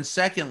 Then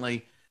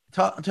secondly,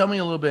 tell me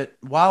a little bit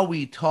while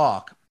we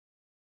talk.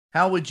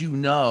 How would you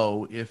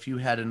know if you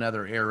had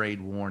another air raid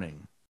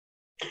warning?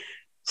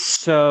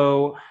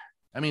 So,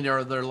 I mean,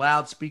 are there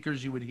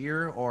loudspeakers you would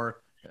hear,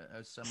 or?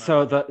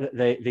 So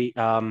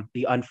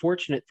the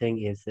unfortunate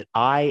thing is that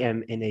I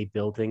am in a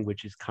building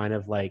which is kind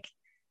of like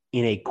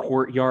in a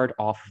courtyard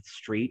off the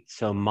street.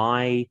 So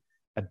my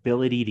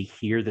ability to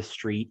hear the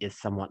street is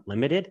somewhat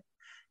limited,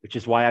 which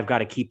is why I've got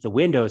to keep the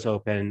windows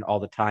open all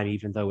the time,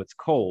 even though it's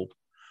cold.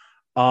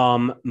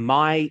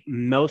 My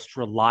most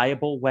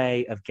reliable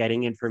way of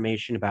getting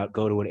information about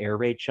go to an air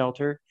raid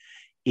shelter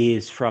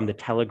is from the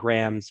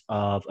telegrams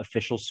of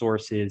official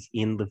sources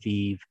in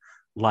Lviv,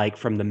 like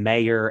from the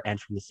mayor and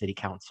from the city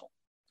council.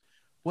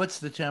 What's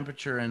the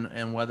temperature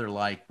and weather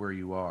like where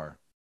you are?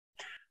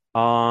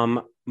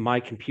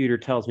 My computer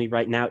tells me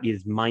right now it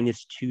is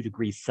 -2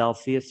 degrees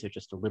Celsius, so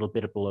just a little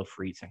bit below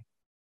freezing.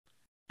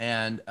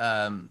 And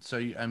tell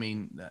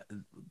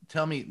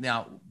me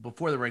now,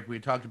 before the break, we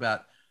talked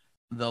about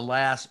the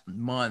last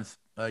month.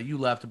 You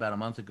left about a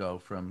month ago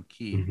from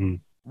Kyiv. Mm-hmm.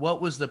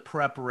 What was the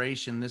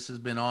preparation? This has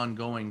been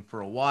ongoing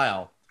for a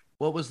while.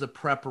 What was the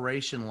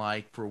preparation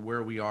like for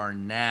where we are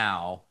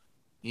now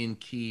in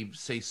Kyiv,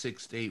 say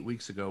 6 to 8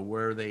 weeks ago?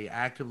 Were they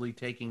actively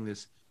taking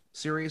this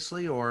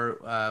seriously,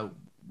 or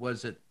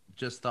was it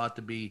just thought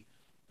to be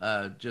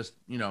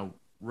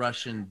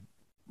Russian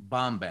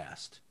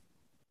bombast?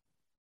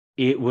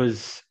 It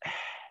was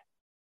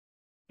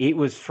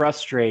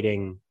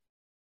frustrating,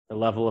 the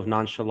level of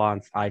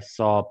nonchalance I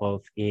saw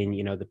both in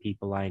the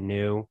people I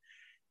knew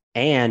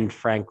and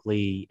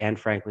frankly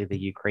the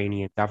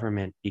Ukrainian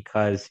government,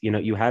 because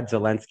you had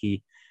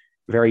Zelensky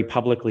very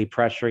publicly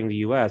pressuring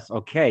the US.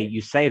 Okay, you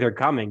say they're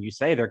coming.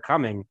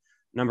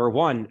 Number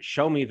one,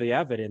 show me the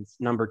evidence.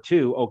 Number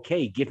two,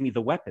 okay, give me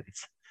the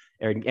weapons,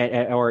 or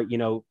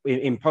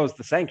impose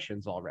the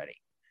sanctions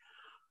already.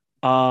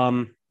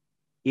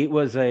 It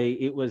was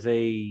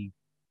a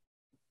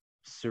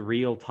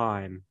surreal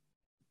time.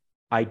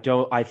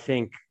 I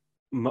think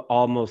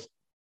almost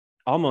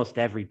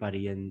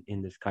everybody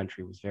in this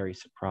country was very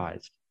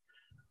surprised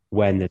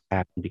when this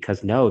happened,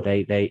 because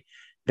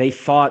they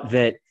thought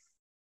that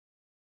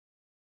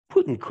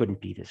Putin couldn't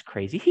be this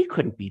crazy. He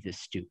couldn't be this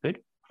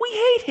stupid. We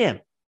hate him.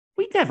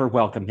 We'd never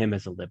welcome him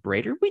as a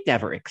liberator. We'd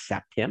never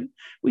accept him.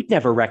 We'd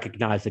never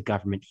recognize the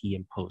government he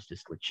imposed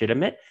as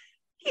legitimate.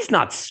 He's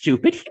not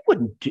stupid.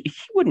 He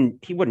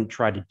wouldn't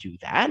try to do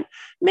that.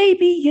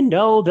 Maybe,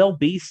 there'll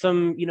be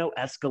some,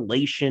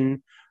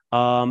 escalation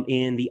from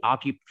the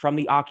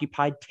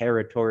occupied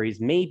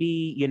territories.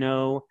 Maybe,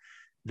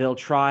 they'll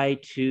try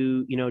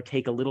to,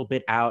 take a little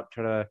bit out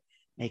to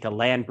make a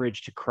land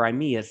bridge to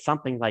Crimea,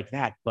 something like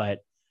that. But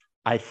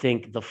I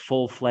think the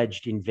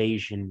full-fledged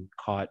invasion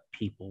caught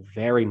people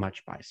very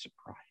much by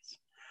surprise.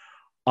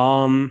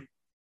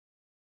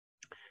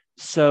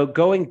 So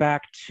going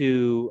back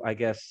to, I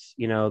guess,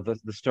 the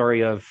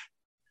story of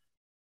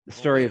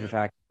the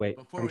fact. Wait,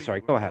 I'm sorry.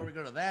 Go ahead. Before we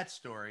go to that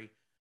story,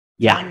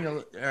 yeah. Tell me,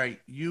 all right,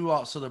 you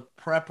also the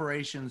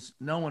preparations.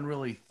 No one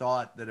really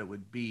thought that it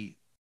would be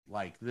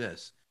like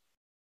this.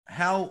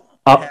 How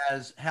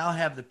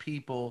have the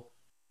people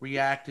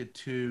reacted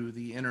to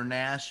the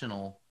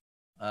international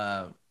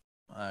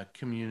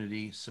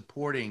community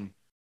supporting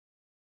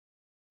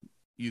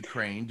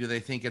Ukraine? Do they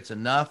think it's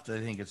enough? Do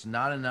they think it's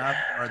not enough?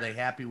 Are they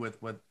happy with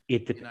what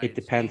it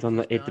depends on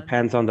the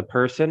depends on the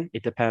person.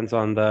 It depends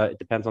on the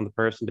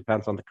person.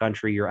 Depends on the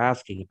country you're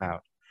asking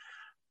about.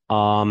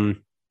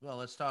 Well,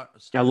 let's start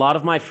a lot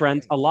of my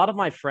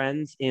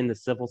friends in the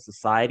civil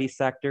society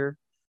sector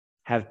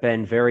have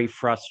been very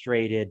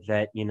frustrated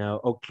that,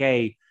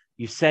 okay,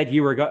 you said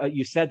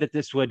that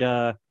this would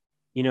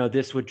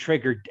this would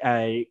trigger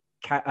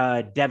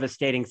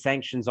devastating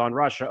sanctions on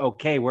Russia.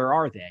 Okay, where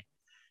are they?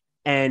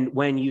 And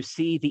when you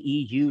see the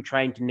EU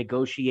trying to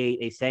negotiate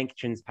a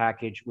sanctions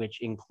package which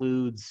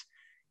includes,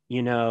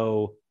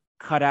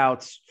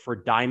 cutouts for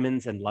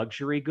diamonds and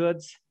luxury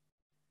goods,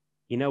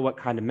 you know what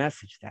kind of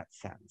message that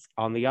sends.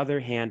 On the other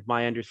hand,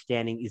 my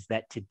understanding is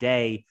that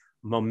today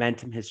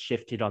momentum has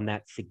shifted on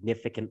that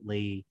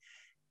significantly,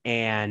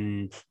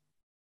 and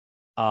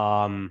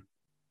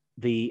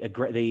the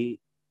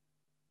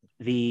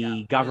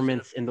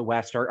governments in the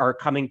West are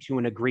coming to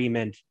an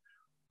agreement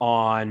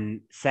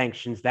on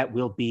sanctions that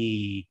will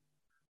be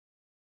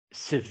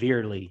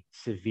severely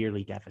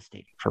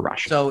devastating for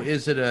Russia. So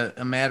is it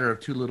a matter of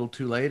too little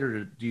too late,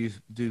 or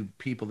do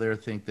people there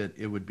think that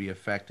it would be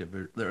effective,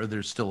 or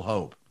there's still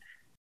hope?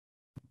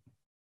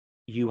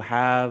 You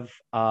have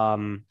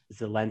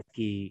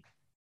Zelensky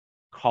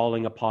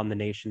calling upon the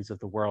nations of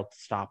the world to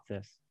stop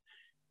this.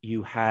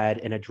 You had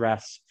an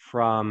address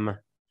from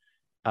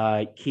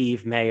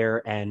Kyiv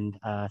mayor and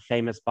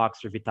famous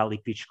boxer Vitaly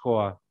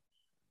Klitschko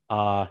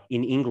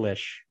in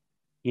English,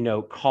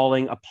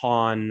 calling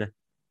upon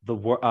the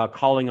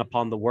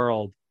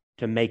world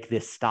to make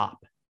this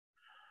stop.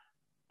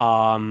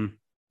 But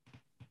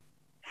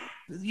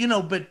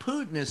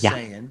Putin is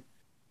saying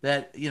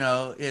that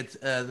it's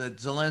that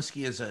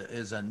Zelensky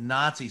is a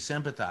Nazi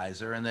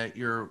sympathizer, and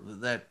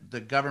that the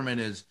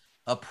government is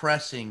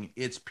oppressing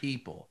its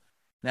people.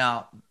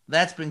 Now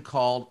that's been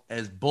called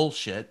as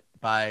bullshit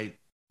by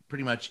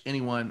pretty much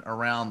anyone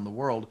around the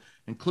world,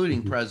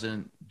 including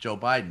President Joe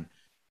Biden.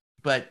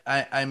 But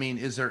I mean,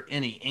 is there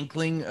any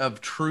inkling of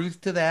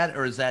truth to that,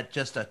 or is that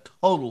just a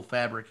total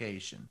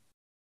fabrication?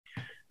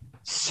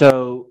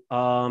 So,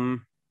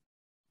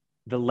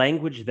 the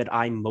language that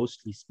I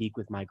mostly speak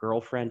with my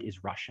girlfriend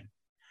is Russian.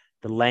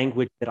 The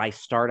language that I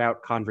start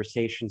out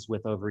conversations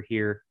with over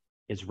here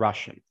is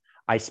Russian.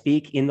 I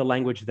speak in the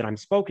language that I'm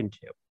spoken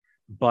to,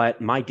 but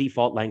my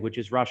default language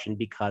is Russian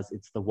because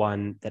it's the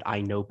one that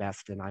I know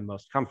best and I'm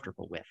most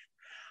comfortable with.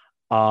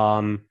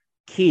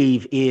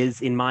 Kyiv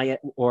is in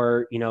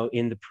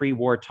the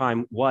pre-war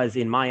time was,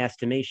 in my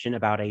estimation,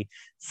 about a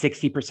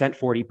 60%,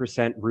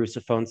 40%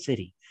 Russophone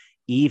city.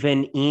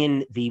 Even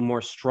in the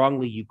more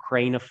strongly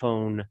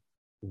Ukrainophone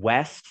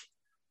West,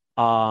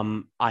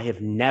 I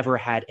have never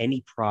had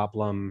any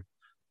problem,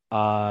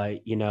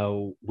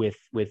 with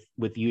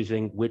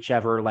using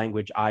whichever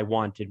language I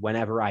wanted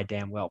whenever I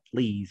damn well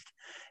pleased,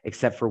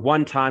 except for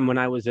one time when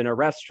I was in a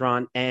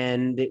restaurant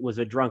and it was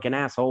a drunken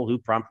asshole who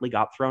promptly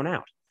got thrown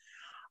out.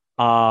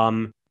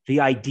 The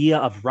idea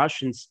of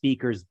Russian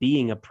speakers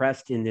being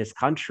oppressed in this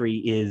country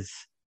is,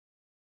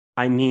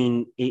 I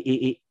mean,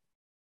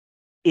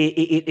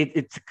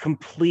 it's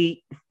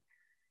complete.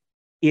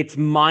 It's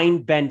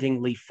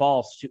mind-bendingly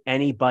false to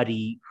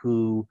anybody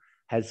who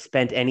has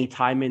spent any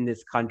time in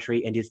this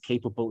country and is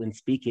capable of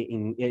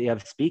speaking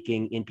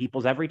in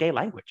people's everyday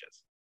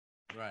languages.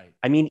 Right.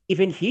 I mean,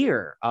 even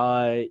here,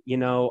 I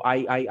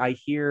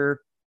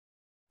hear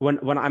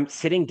when I'm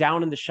sitting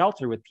down in the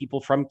shelter with people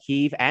from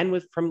Kyiv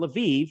and from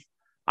Lviv,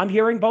 I'm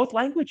hearing both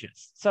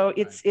languages. So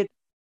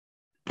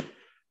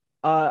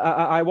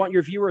I want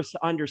your viewers to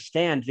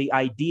understand the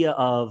idea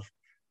of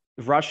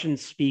Russian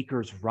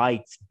speakers'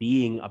 rights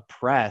being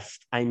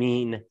oppressed. I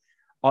mean,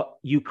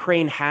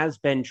 Ukraine has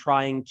been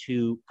trying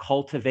to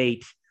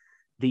cultivate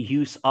the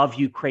use of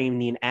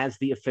Ukrainian as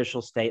the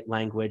official state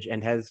language,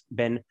 and has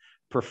been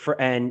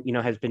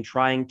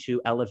trying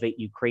to elevate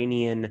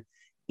Ukrainian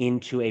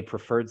into a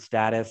preferred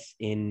status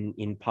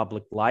in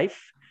public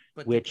life,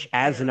 which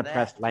as an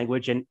oppressed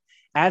language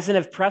as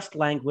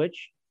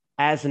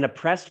an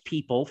oppressed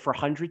people for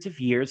hundreds of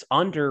years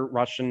under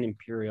Russian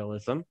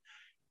imperialism,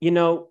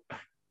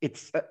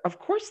 it's of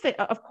course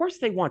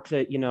they want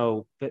to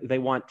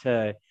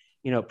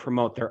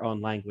promote their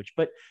own language,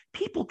 but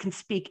people can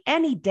speak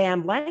any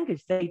damn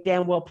language they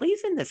damn well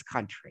please in this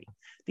country.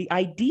 The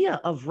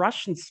idea of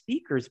Russian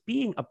speakers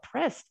being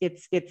oppressed,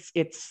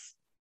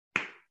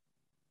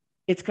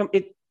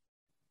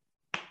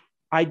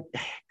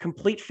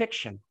 Complete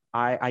fiction.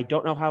 I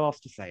don't know how else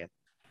to say it.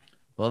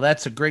 Well,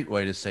 that's a great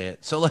way to say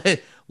it. So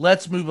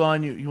let's move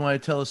on. You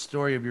want to tell a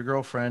story of your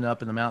girlfriend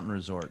up in the mountain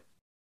resort?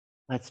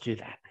 Let's do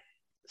that.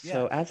 Yes.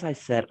 So as I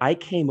said, I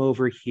came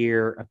over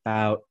to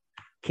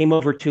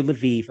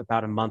Lviv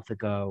about a month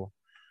ago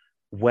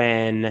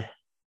and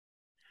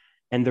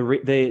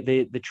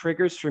the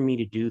triggers for me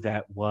to do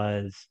that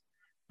was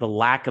the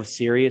lack of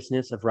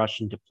seriousness of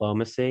Russian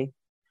diplomacy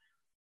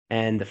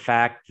and the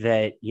fact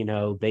that,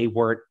 they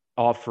weren't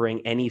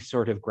offering any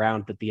sort of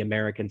ground that the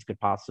Americans could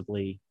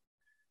possibly,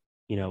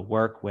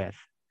 work with.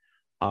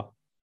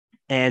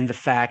 And the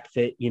fact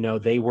that,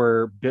 they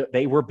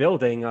were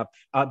building up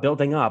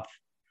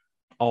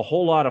a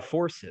whole lot of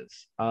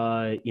forces,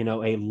 a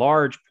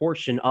large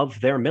portion of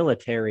their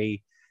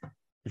military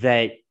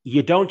that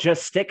you don't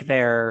just stick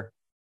there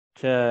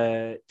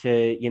to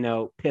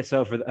piss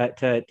over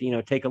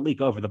to take a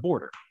leak over the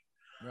border.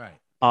 Right.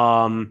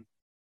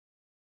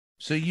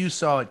 So you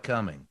saw it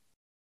coming.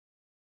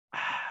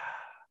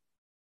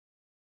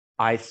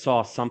 I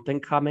saw something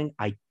coming.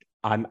 I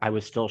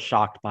was still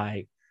shocked when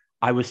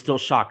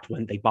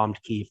they bombed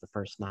Kyiv the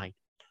first night.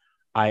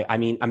 I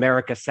mean, the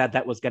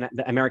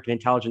American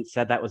intelligence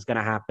said that was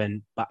gonna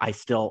happen, but I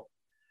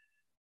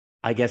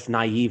guess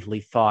naively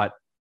thought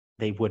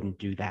they wouldn't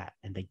do that,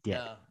 and they did.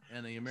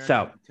 And the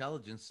American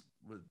intelligence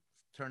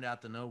turned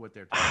out to know what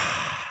they're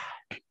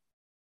talking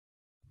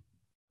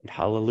about.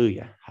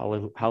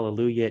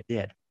 Hallelujah, it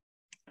did.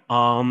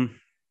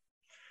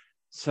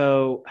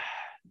 So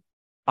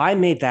I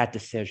made that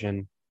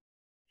decision,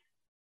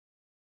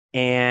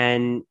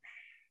 and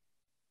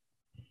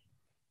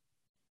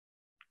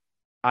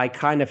I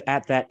kind of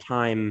at that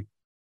time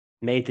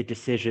made the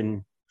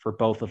decision for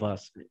both of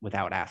us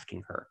without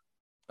asking her,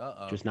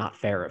 which was not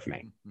fair of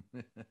me.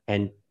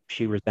 And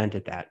she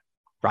resented that,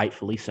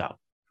 rightfully so.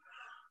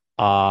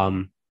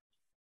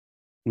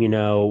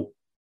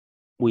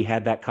 We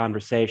had that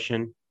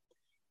conversation,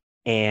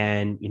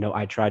 and,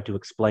 I tried to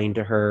explain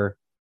to her,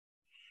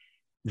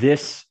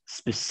 this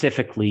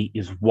specifically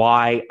is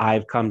why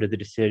I've come to the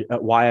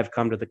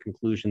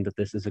conclusion that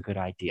this is a good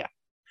idea.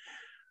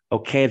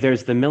 Okay,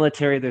 there's the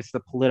military, there's the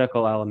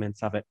political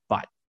elements of it,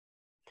 but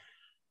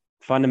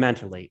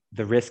fundamentally,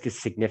 the risk is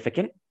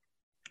significant.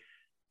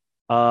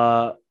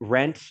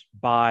 Rent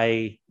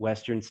by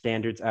Western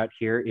standards out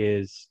here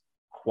is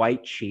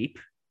quite cheap.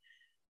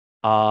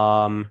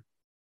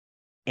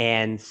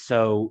 And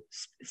so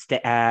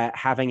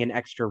having an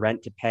extra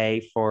rent to pay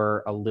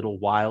for a little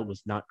while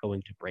was not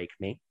going to break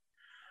me.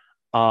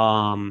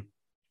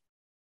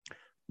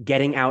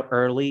 Getting out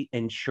early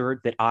ensured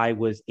that I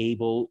was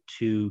able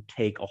to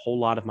take a whole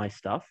lot of my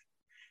stuff,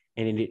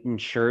 and it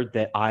ensured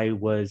that I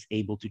was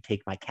able to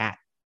take my cat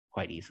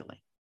quite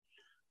easily.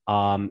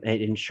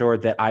 It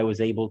ensured that I was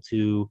able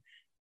to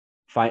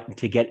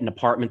get an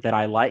apartment that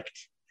I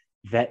liked,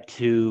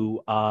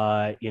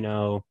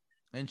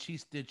 and she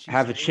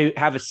have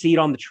a seat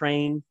on the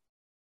train,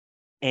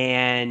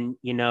 and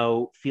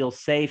feel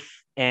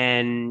safe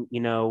and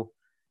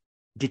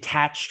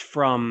detached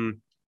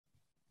from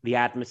the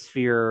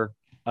atmosphere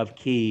of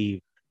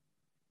Kyiv.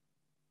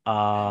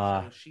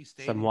 So she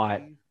stayed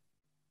somewhat. in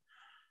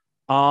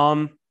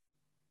Kyiv?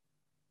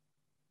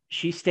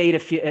 She stayed a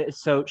few.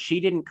 So she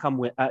didn't come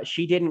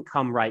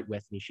right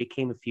with me. She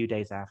came a few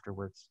days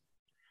afterwards.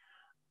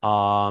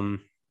 And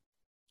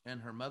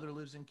her mother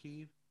lives in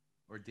Kyiv,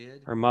 or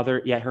did? Her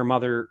mother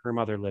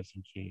lives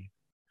in Kyiv.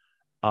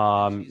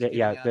 She's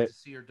getting out to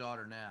see her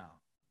daughter now.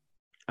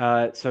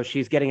 So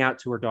she's getting out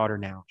to her daughter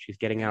now. She's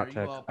getting out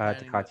to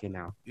Katya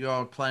now. You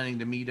all planning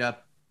to meet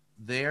up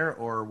there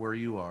or where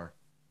you are?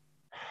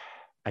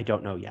 I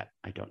don't know yet.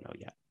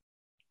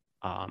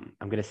 I'm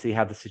going to see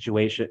how the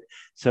situation.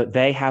 So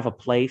they have a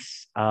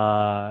place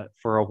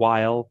for a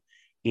while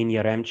in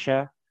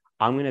Yaremcha.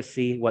 I'm going to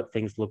see what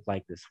things look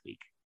like this week,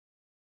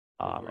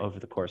 over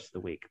the course of the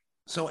week.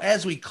 So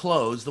as we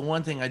close, the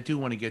one thing I do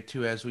want to get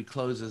to as we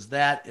close is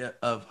that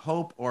of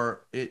hope,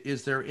 or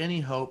is there any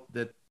hope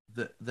that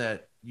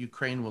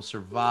Ukraine will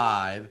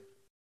survive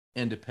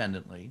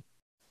independently?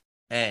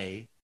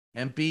 A,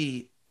 and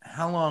B,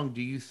 how long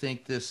do you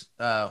think this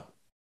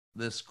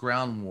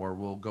ground war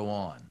will go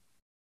on?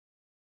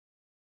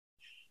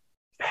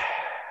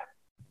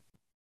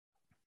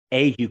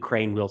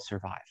 Ukraine will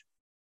survive.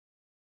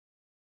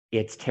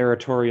 Its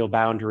territorial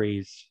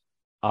boundaries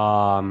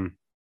are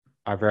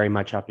very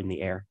much up in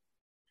the air.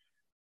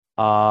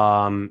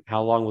 How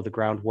long will the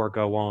ground war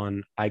go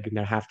on? I'm going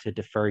to have to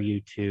defer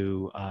you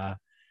to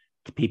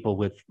people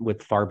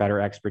with far better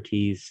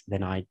expertise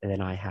than I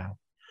have.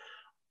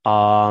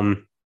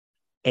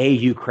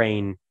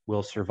 Ukraine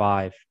will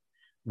survive,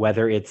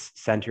 whether it's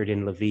centered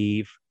in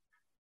Lviv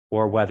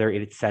or whether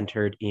it's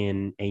centered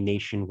in a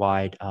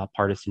nationwide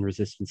partisan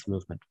resistance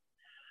movement.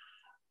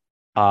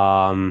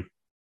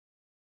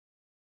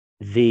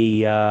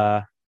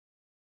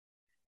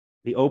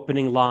 The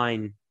opening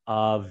line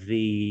of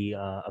the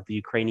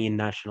Ukrainian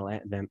national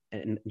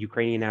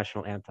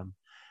anthem,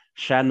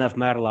 "Ще не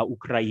вмерла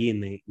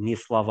України, ні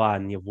слава,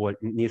 ні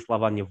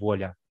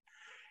воля,"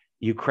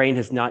 Ukraine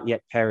has not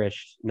yet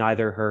perished,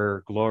 neither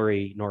her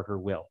glory nor her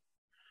will.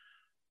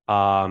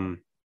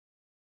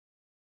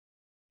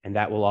 And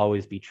that will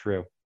always be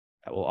true.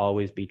 That will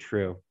always be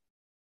true.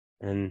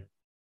 And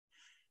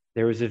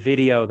there was a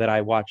video that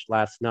I watched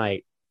last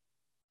night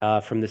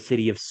from the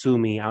city of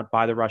Sumy out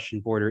by the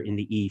Russian border in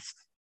the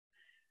east.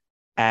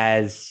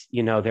 As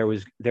you know, there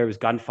was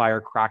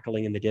gunfire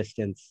crackling in the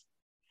distance.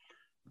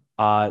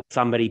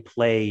 Somebody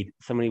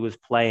was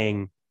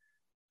playing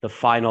the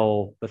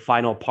final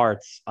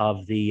parts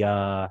of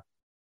the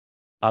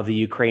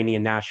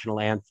Ukrainian national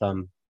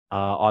anthem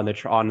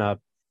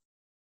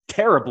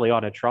terribly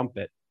on a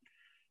trumpet,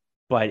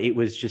 but it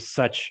was just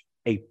such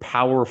a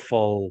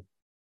powerful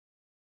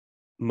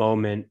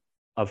moment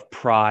of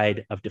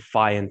pride, of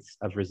defiance,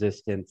 of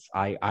resistance.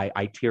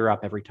 I tear up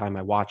every time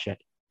I watch it.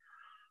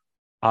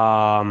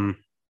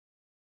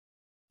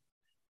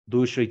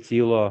 Душу і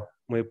тіло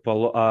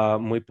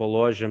ми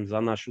положимо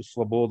за нашу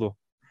свободу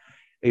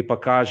і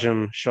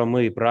покажемо, що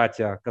ми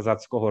браття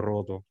козацького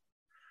роду.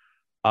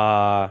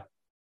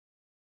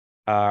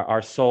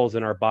 Our souls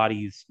and our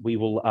bodies, we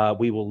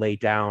will lay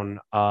down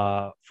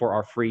for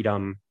our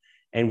freedom,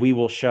 and we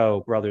will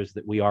show, brothers,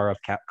 that we are of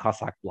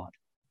Cossack blood.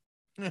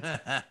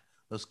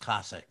 Those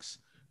Cossacks.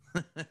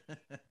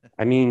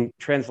 I mean,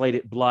 translate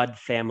it: blood,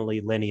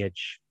 family,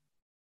 lineage.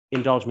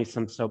 Indulge me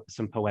some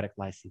poetic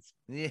license.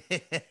 Yeah,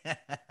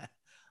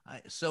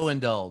 so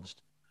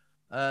indulged.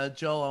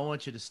 Joel, I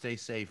want you to stay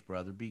safe,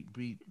 brother. Be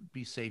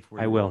safe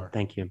where you are. I will.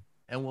 Thank you.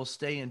 And we'll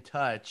stay in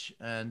touch.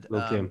 And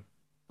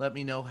let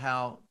me know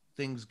how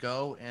things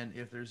go, and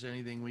if there's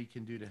anything we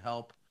can do to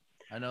help.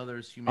 I know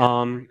there's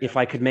humanity. If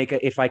I could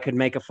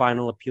make a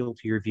final appeal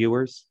to your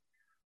viewers,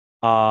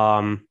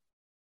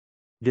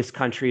 this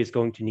country is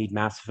going to need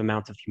massive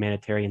amounts of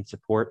humanitarian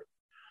support.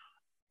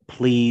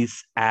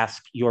 Please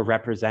ask your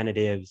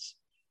representatives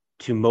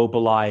to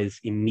mobilize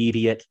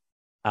immediate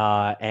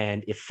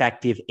and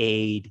effective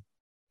aid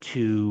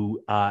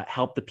to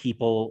help the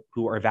people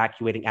who are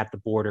evacuating at the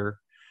border,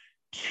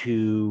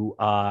 to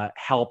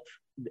help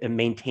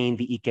maintain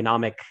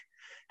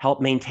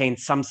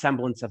some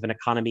semblance of an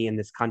economy in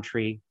this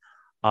country,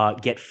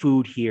 get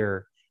food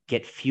here,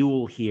 get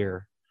fuel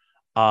here,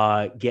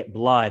 get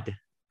blood.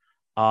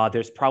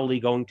 There's probably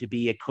going to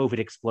be a COVID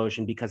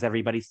explosion because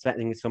everybody's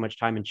spending so much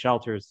time in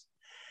shelters.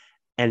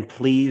 And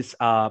please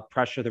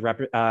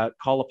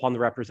call upon the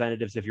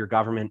representatives of your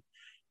government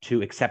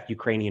to accept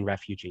Ukrainian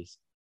refugees.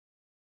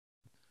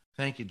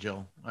 Thank you,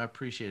 Joel. I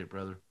appreciate it,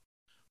 brother.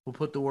 We'll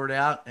put the word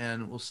out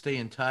and we'll stay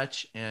in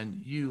touch.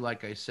 And you,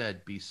 like I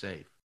said, be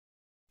safe.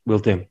 Will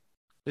do.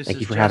 Thank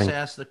you for having me.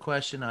 Just Ask the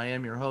Question. I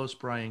am your host,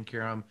 Brian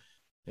Karam.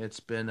 It's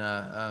been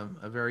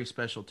a very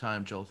special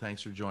time, Joel.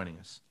 Thanks for joining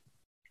us.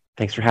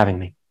 Thanks for having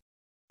me.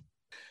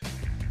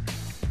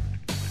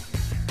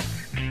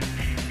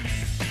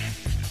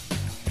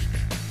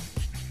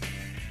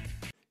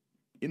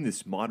 In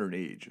this modern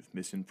age of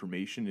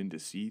misinformation and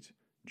deceit,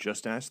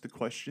 Just Ask the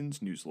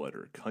Questions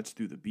newsletter cuts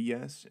through the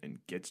BS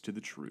and gets to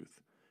the truth.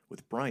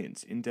 With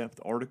Brian's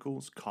in-depth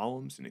articles,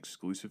 columns, and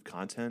exclusive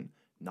content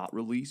not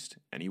released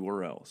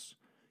anywhere else.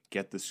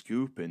 Get the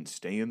scoop and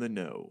stay in the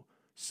know.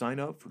 Sign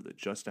up for the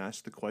Just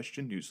Ask the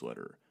Question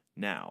newsletter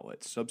now at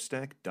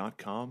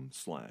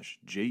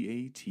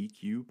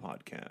substack.com/JATQ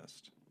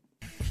podcast.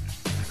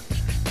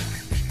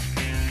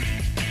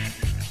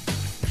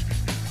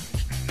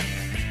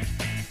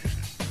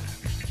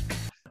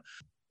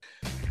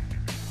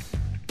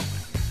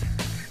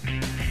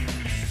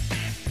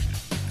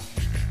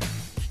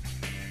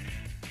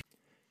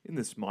 In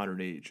this modern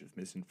age of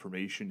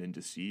misinformation and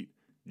deceit,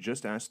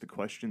 Just Ask the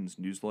Questions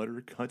newsletter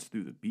cuts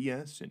through the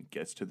BS and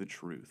gets to the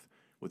truth.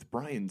 With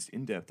Brian's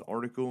in-depth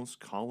articles,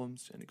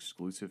 columns, and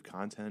exclusive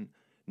content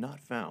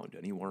not found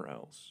anywhere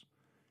else.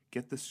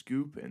 Get the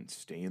scoop and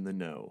stay in the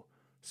know.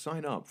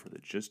 Sign up for the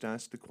Just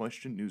Ask the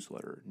Question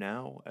newsletter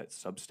now at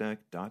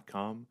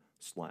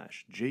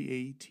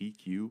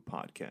substack.com/JATQ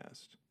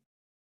podcast.